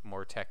think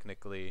more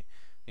technically.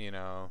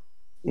 Yeah,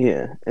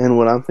 and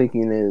what I'm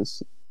thinking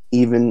is,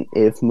 even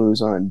if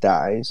Muzan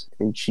dies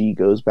and she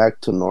goes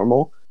back to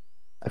normal,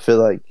 I feel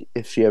like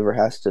if she ever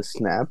has to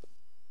snap,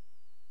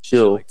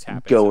 she'll like,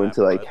 tap go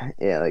into like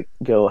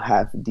go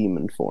half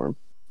demon form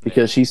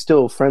because she's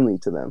still friendly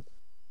to them.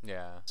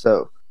 Yeah.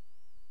 So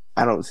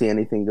I don't see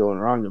anything going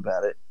wrong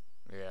about it.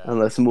 Yeah.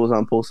 Unless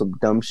Muzan pulls some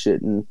dumb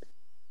shit and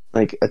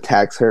like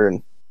attacks her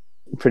and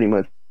pretty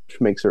much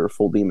makes her a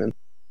full demon.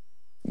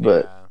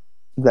 But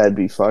that'd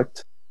be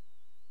fucked.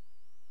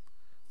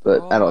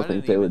 But I don't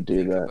think they would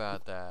do that.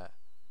 About that.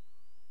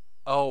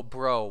 Oh,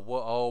 bro.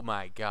 Oh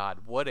my God.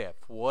 What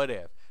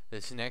if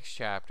this next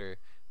chapter,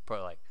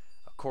 but like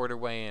a quarter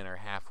way in or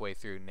halfway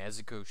through,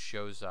 Nezuko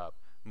shows up.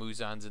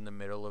 Muzan's in the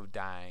middle of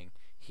dying.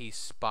 He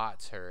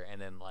spots her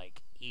and then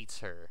like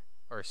eats her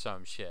or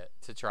some shit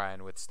to try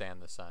and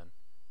withstand the sun.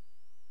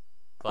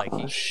 Like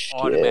he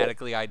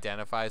automatically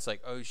identifies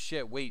like, oh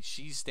shit, wait,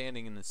 she's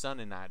standing in the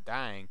sun and not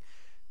dying.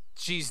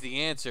 She's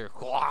the answer.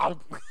 Oh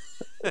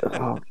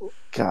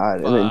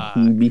God! And then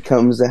he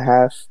becomes a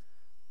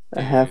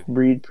half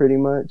breed, pretty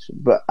much.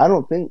 But I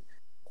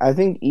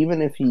think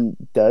even if he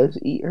does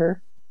eat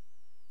her,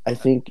 I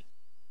think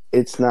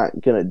it's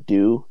not gonna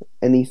do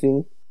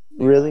anything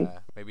really.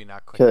 Maybe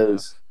not quick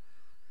because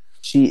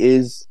she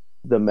is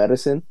the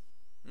medicine.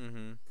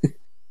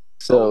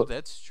 So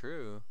that's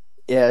true.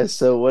 Yeah.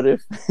 So what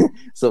if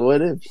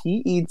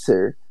he eats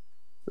her,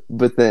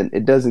 but then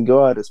it doesn't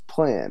go out as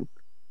planned?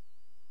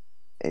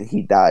 And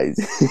he dies.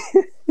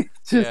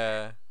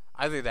 Yeah,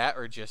 either that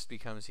or just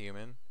becomes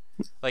human.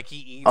 Like he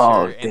eats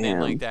her, and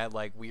then like that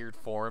like weird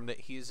form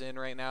that he's in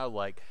right now,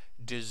 like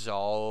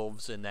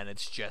dissolves, and then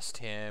it's just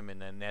him, and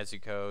then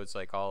Nezuko's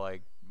like all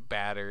like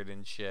battered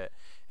and shit,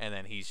 and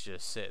then he's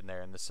just sitting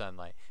there in the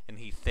sunlight, and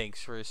he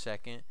thinks for a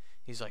second.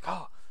 He's like,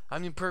 "Oh,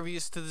 I'm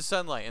impervious to the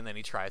sunlight," and then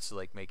he tries to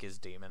like make his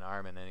demon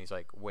arm, and then he's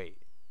like, "Wait,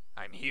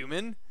 I'm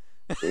human."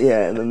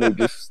 Yeah, and then they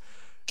just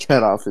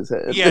cut off his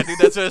head. Yeah, dude,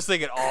 that's what I was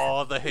thinking.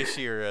 All the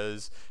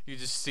Hishiras, you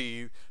just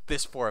see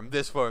this form,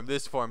 this form,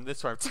 this form,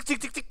 this form. Tick, tick,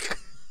 tick, tick.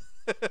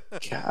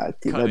 God,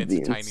 dude, cut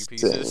into tiny insane.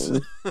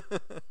 pieces.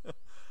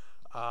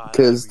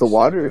 Because the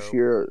water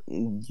Hishira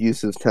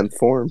uses 10th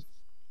form.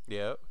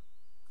 Yep.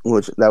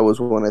 Which that was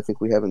one I think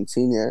we haven't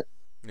seen yet.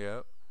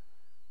 Yep.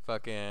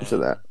 Fucking. So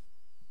that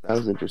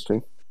was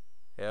interesting.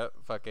 Yep.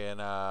 Fucking.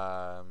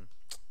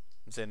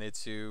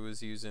 Zenitsu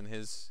was using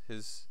his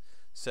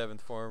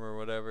 7th form or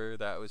whatever.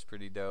 That was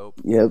pretty dope.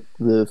 Yep,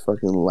 the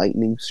fucking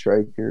lightning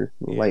striker,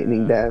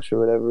 lightning dash or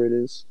whatever it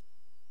is.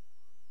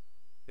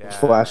 Yeah.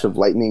 Flash of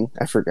lightning.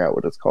 I forgot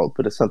what it's called,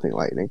 but it's something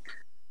lightning.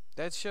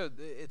 That show,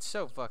 it's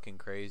so fucking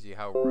crazy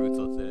how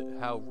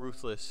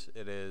ruthless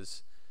it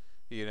is,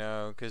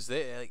 because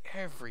they like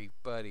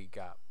everybody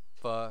got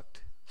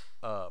fucked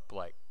up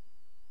like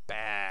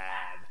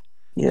bad.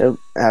 Yep.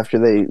 After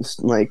they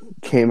like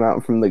came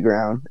out from the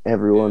ground,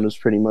 everyone was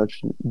pretty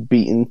much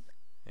beaten.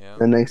 Yeah.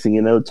 The next thing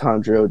you know,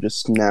 Tanjiro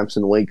just snaps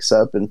and wakes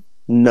up and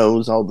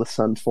knows all the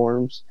sun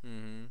forms.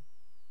 Mm-hmm.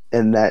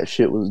 And that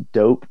shit was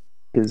dope.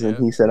 Because then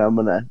he said, I'm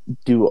going to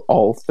do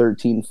all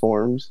 13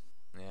 forms.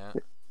 Yeah.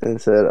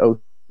 And said,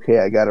 okay,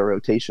 I got a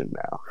rotation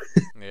now.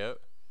 Yep.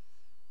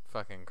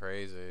 Fucking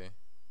crazy.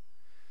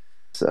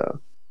 So,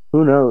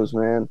 who knows,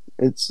 man?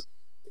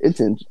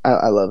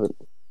 I love it.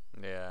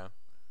 Yeah.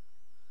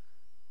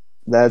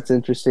 That's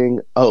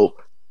interesting. Oh,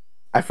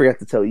 I forgot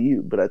to tell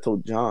you, but I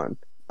told John.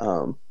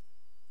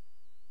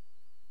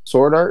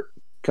 Sword Art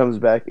comes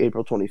back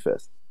April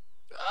 25th.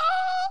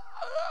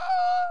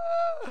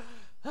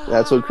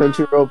 That's what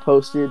Crunchyroll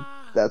posted.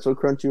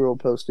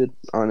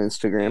 On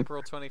Instagram.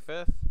 April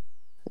 25th?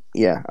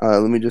 Yeah.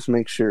 Let me just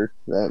make sure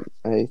that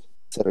I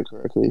said it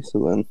correctly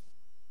so then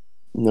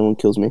no one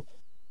kills me.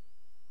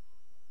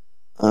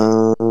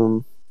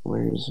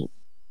 Where is it?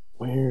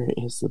 Where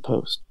is the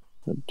post?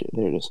 Oh,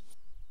 there it is.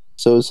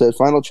 So it said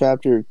final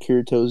chapter of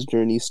Kirito's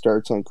journey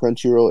starts on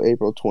Crunchyroll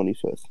April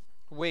 25th.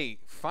 Wait,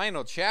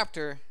 final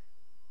chapter?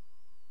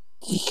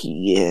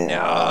 Yeah.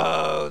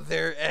 No,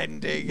 they're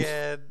ending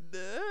it.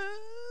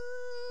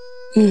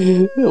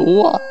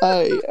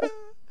 Why?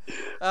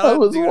 I'm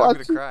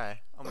gonna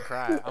cry.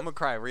 cry. I'm gonna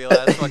cry real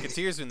ass fucking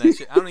tears when that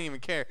shit. I don't even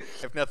care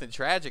if nothing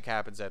tragic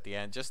happens at the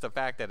end. Just the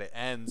fact that it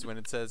ends when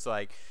it says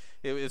like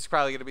it's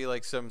probably gonna be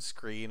like some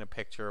screen, a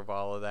picture of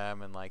all of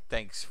them, and like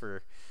thanks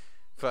for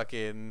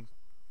fucking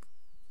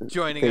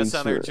joining us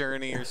on our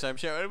journey or some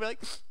shit. I'd be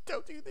like,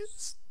 don't do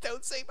this.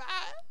 Don't say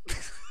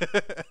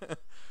bye.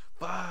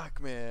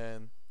 Fuck,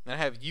 man. And I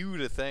have you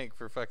to thank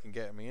for fucking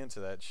getting me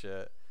into that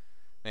shit.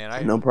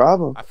 Man, no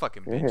problem. I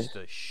fucking binged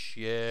the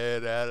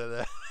shit out of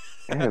that.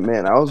 Yeah,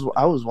 man, I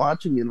was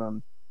watching it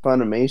on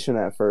Funimation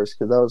at first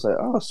because I was like,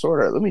 oh,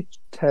 Sword Art, let me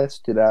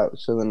test it out.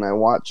 So then I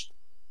watched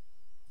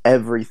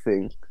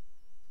everything,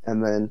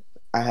 and then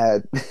I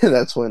had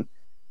that's when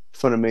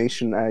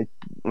Funimation I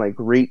like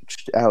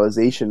reached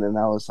Alization, and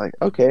I was like,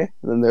 okay.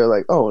 And then they're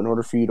like, oh, in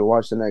order for you to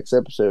watch the next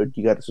episode,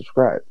 you got to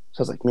subscribe.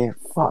 So I was like, man,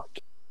 fuck.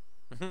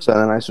 So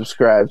then I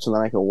subscribed, so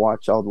then I can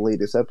watch all the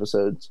latest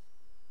episodes.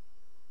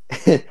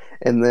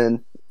 And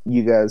then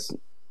you guys,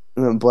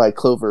 and then Black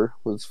Clover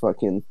was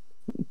fucking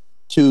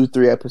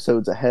 2-3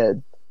 episodes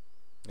ahead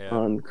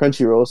on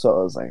Crunchyroll. So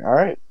I was like, all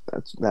right,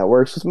 that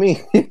works with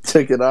me.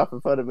 Took it off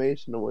of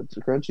Funimation and went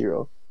to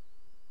Crunchyroll.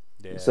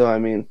 Yeah. So I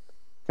mean,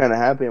 kind of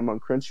happy I'm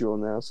on Crunchyroll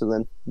now. So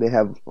then they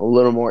have a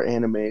little more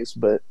animes,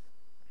 but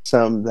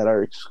some that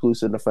are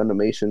exclusive to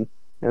Funimation,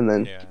 and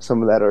then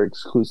some of that are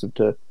exclusive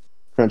to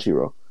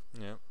Crunchyroll.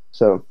 Yeah.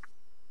 So,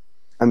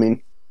 I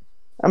mean,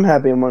 I'm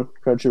happy I'm on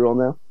Crunchyroll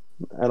now.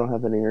 I don't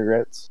have any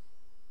regrets.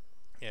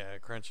 Yeah,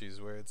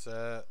 Crunchy's where it's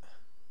at.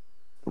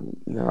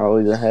 They're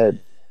always ahead.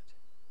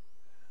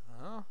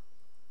 Huh?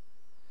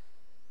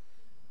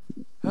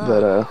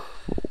 But,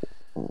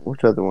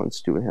 which other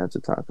ones do we have to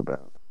talk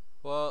about?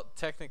 Well,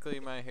 technically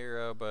My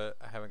Hero, but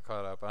I haven't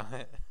caught up on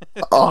it.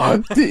 Oh,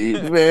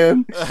 dude,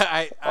 man.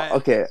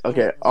 Okay.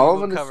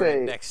 All I'm gonna say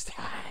next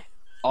time.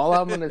 All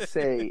I'm gonna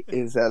say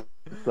is that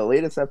the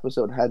latest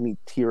episode had me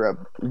tear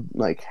up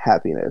like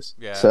happiness.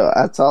 Yeah. So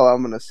that's all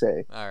I'm gonna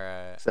say. All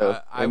right. So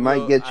I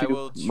might get you. I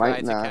will try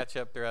to catch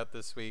up throughout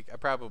this week. I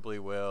probably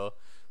will.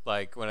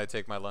 Like when I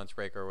take my lunch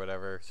break or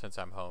whatever, since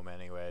I'm home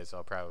anyways,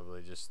 I'll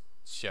probably just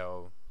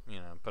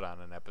put on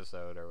an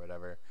episode or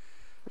whatever.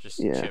 Just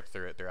chip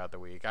through it throughout the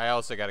week. I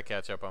also got to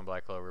catch up on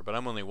Black Clover, but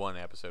I'm only one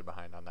episode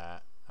behind on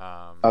that.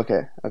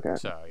 Okay.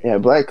 So yeah,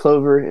 Black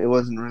Clover. It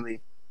wasn't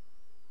really.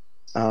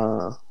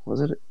 Was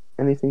it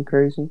anything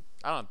crazy?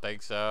 I don't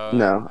think so.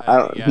 No,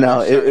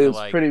 it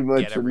was pretty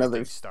much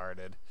another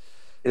started.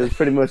 It was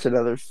pretty much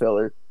another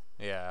filler.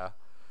 Yeah.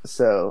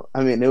 So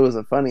I mean, it was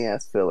a funny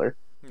ass filler.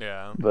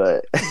 Yeah.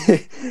 But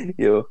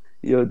you'll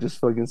just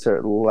fucking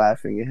start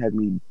laughing. It had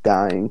me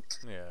dying.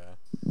 Yeah.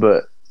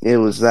 But it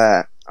was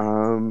that.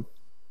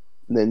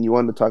 Then you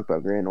wanted to talk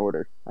about Grand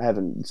Order. I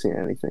haven't seen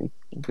anything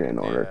in Grand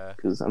Order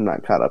because I'm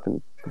not caught up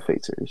in the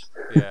Fate series.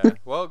 Yeah.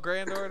 Well,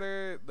 Grand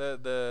Order,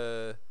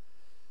 the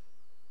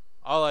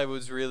all I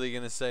was really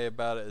gonna say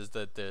about it is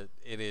that it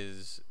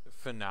is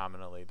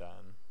phenomenally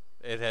done.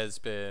 It has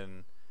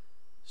been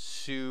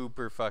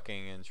super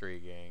fucking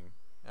intriguing.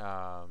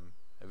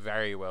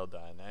 Very well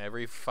done.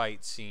 Every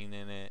fight scene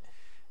in it,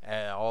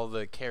 all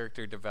the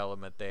character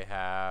development they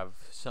have,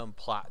 some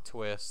plot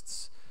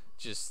twists.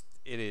 Just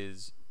it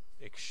is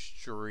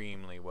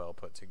extremely well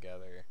put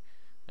together,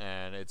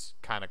 and it's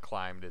kind of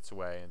climbed its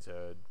way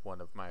into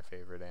one of my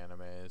favorite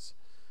animes.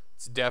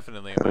 It's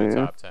definitely in my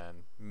top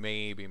 10,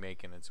 maybe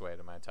making its way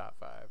to my top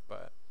 5,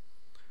 but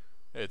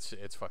it's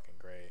fucking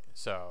great.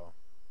 So,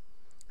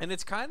 and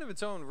it's kind of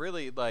its own,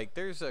 really. Like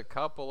there's a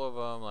couple of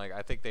them, like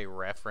I think they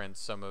reference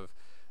some of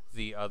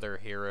the other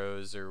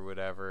heroes or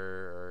whatever,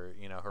 or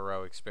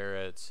heroic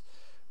spirits,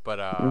 but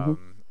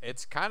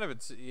it's kind of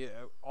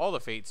all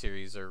the Fate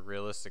series are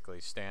realistically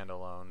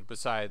standalone.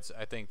 Besides,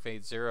 I think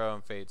Fate Zero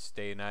and Fate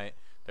Stay Night,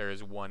 there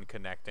is one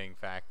connecting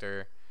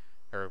factor,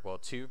 or well,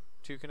 two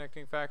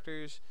connecting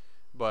factors,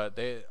 but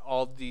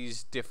all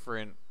these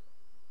different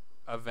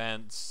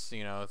events,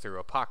 through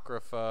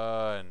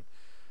Apocrypha and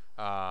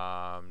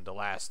the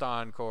Last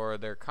Encore,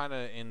 they're kind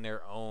of in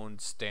their own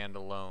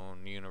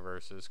standalone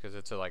universes because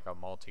it's like a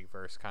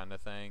multiverse kind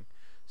of thing.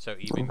 So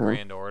even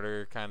Grand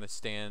Order kind of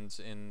stands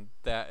in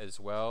that as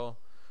well.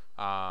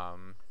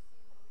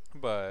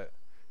 But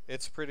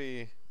it's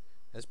pretty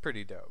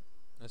dope.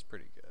 It's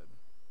pretty good.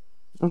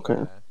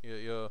 Okay.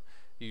 Yeah,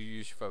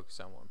 you should focus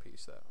on One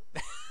Piece though.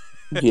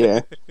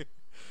 Yeah.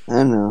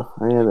 I know.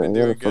 I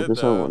gotta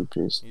focus on One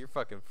Piece. You're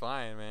fucking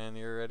flying, man.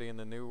 You're already in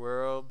the new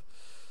world.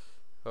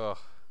 Oh,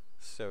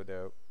 so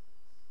dope.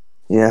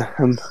 Yeah,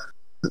 I'm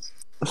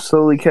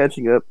slowly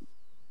catching up.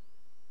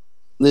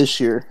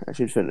 This year, I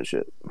should finish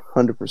it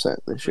 100%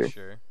 this year.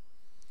 Sure.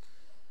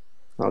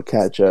 I'll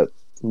catch up,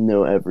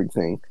 know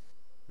everything.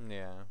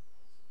 Yeah.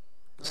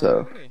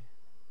 So. Alrighty.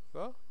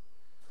 Well,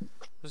 it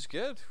was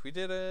good. We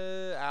did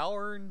an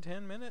hour and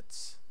 10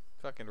 minutes.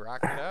 Fucking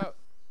rocked it out.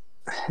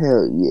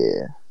 Hell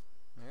yeah.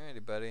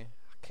 Alrighty, buddy.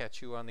 I'll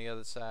catch you on the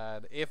other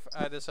side. If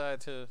I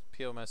decide to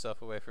peel myself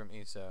away from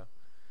ESO.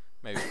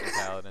 Maybe some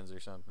Paladins or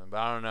something. But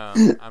I don't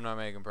know. I'm not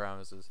making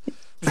promises.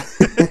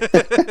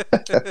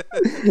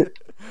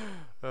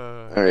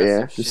 Alright,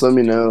 yeah. Just let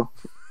me know.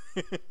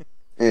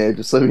 Yeah,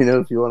 just let me know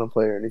if you want to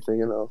play or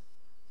anything, and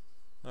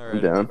All I'm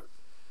right. down.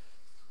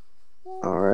 All right.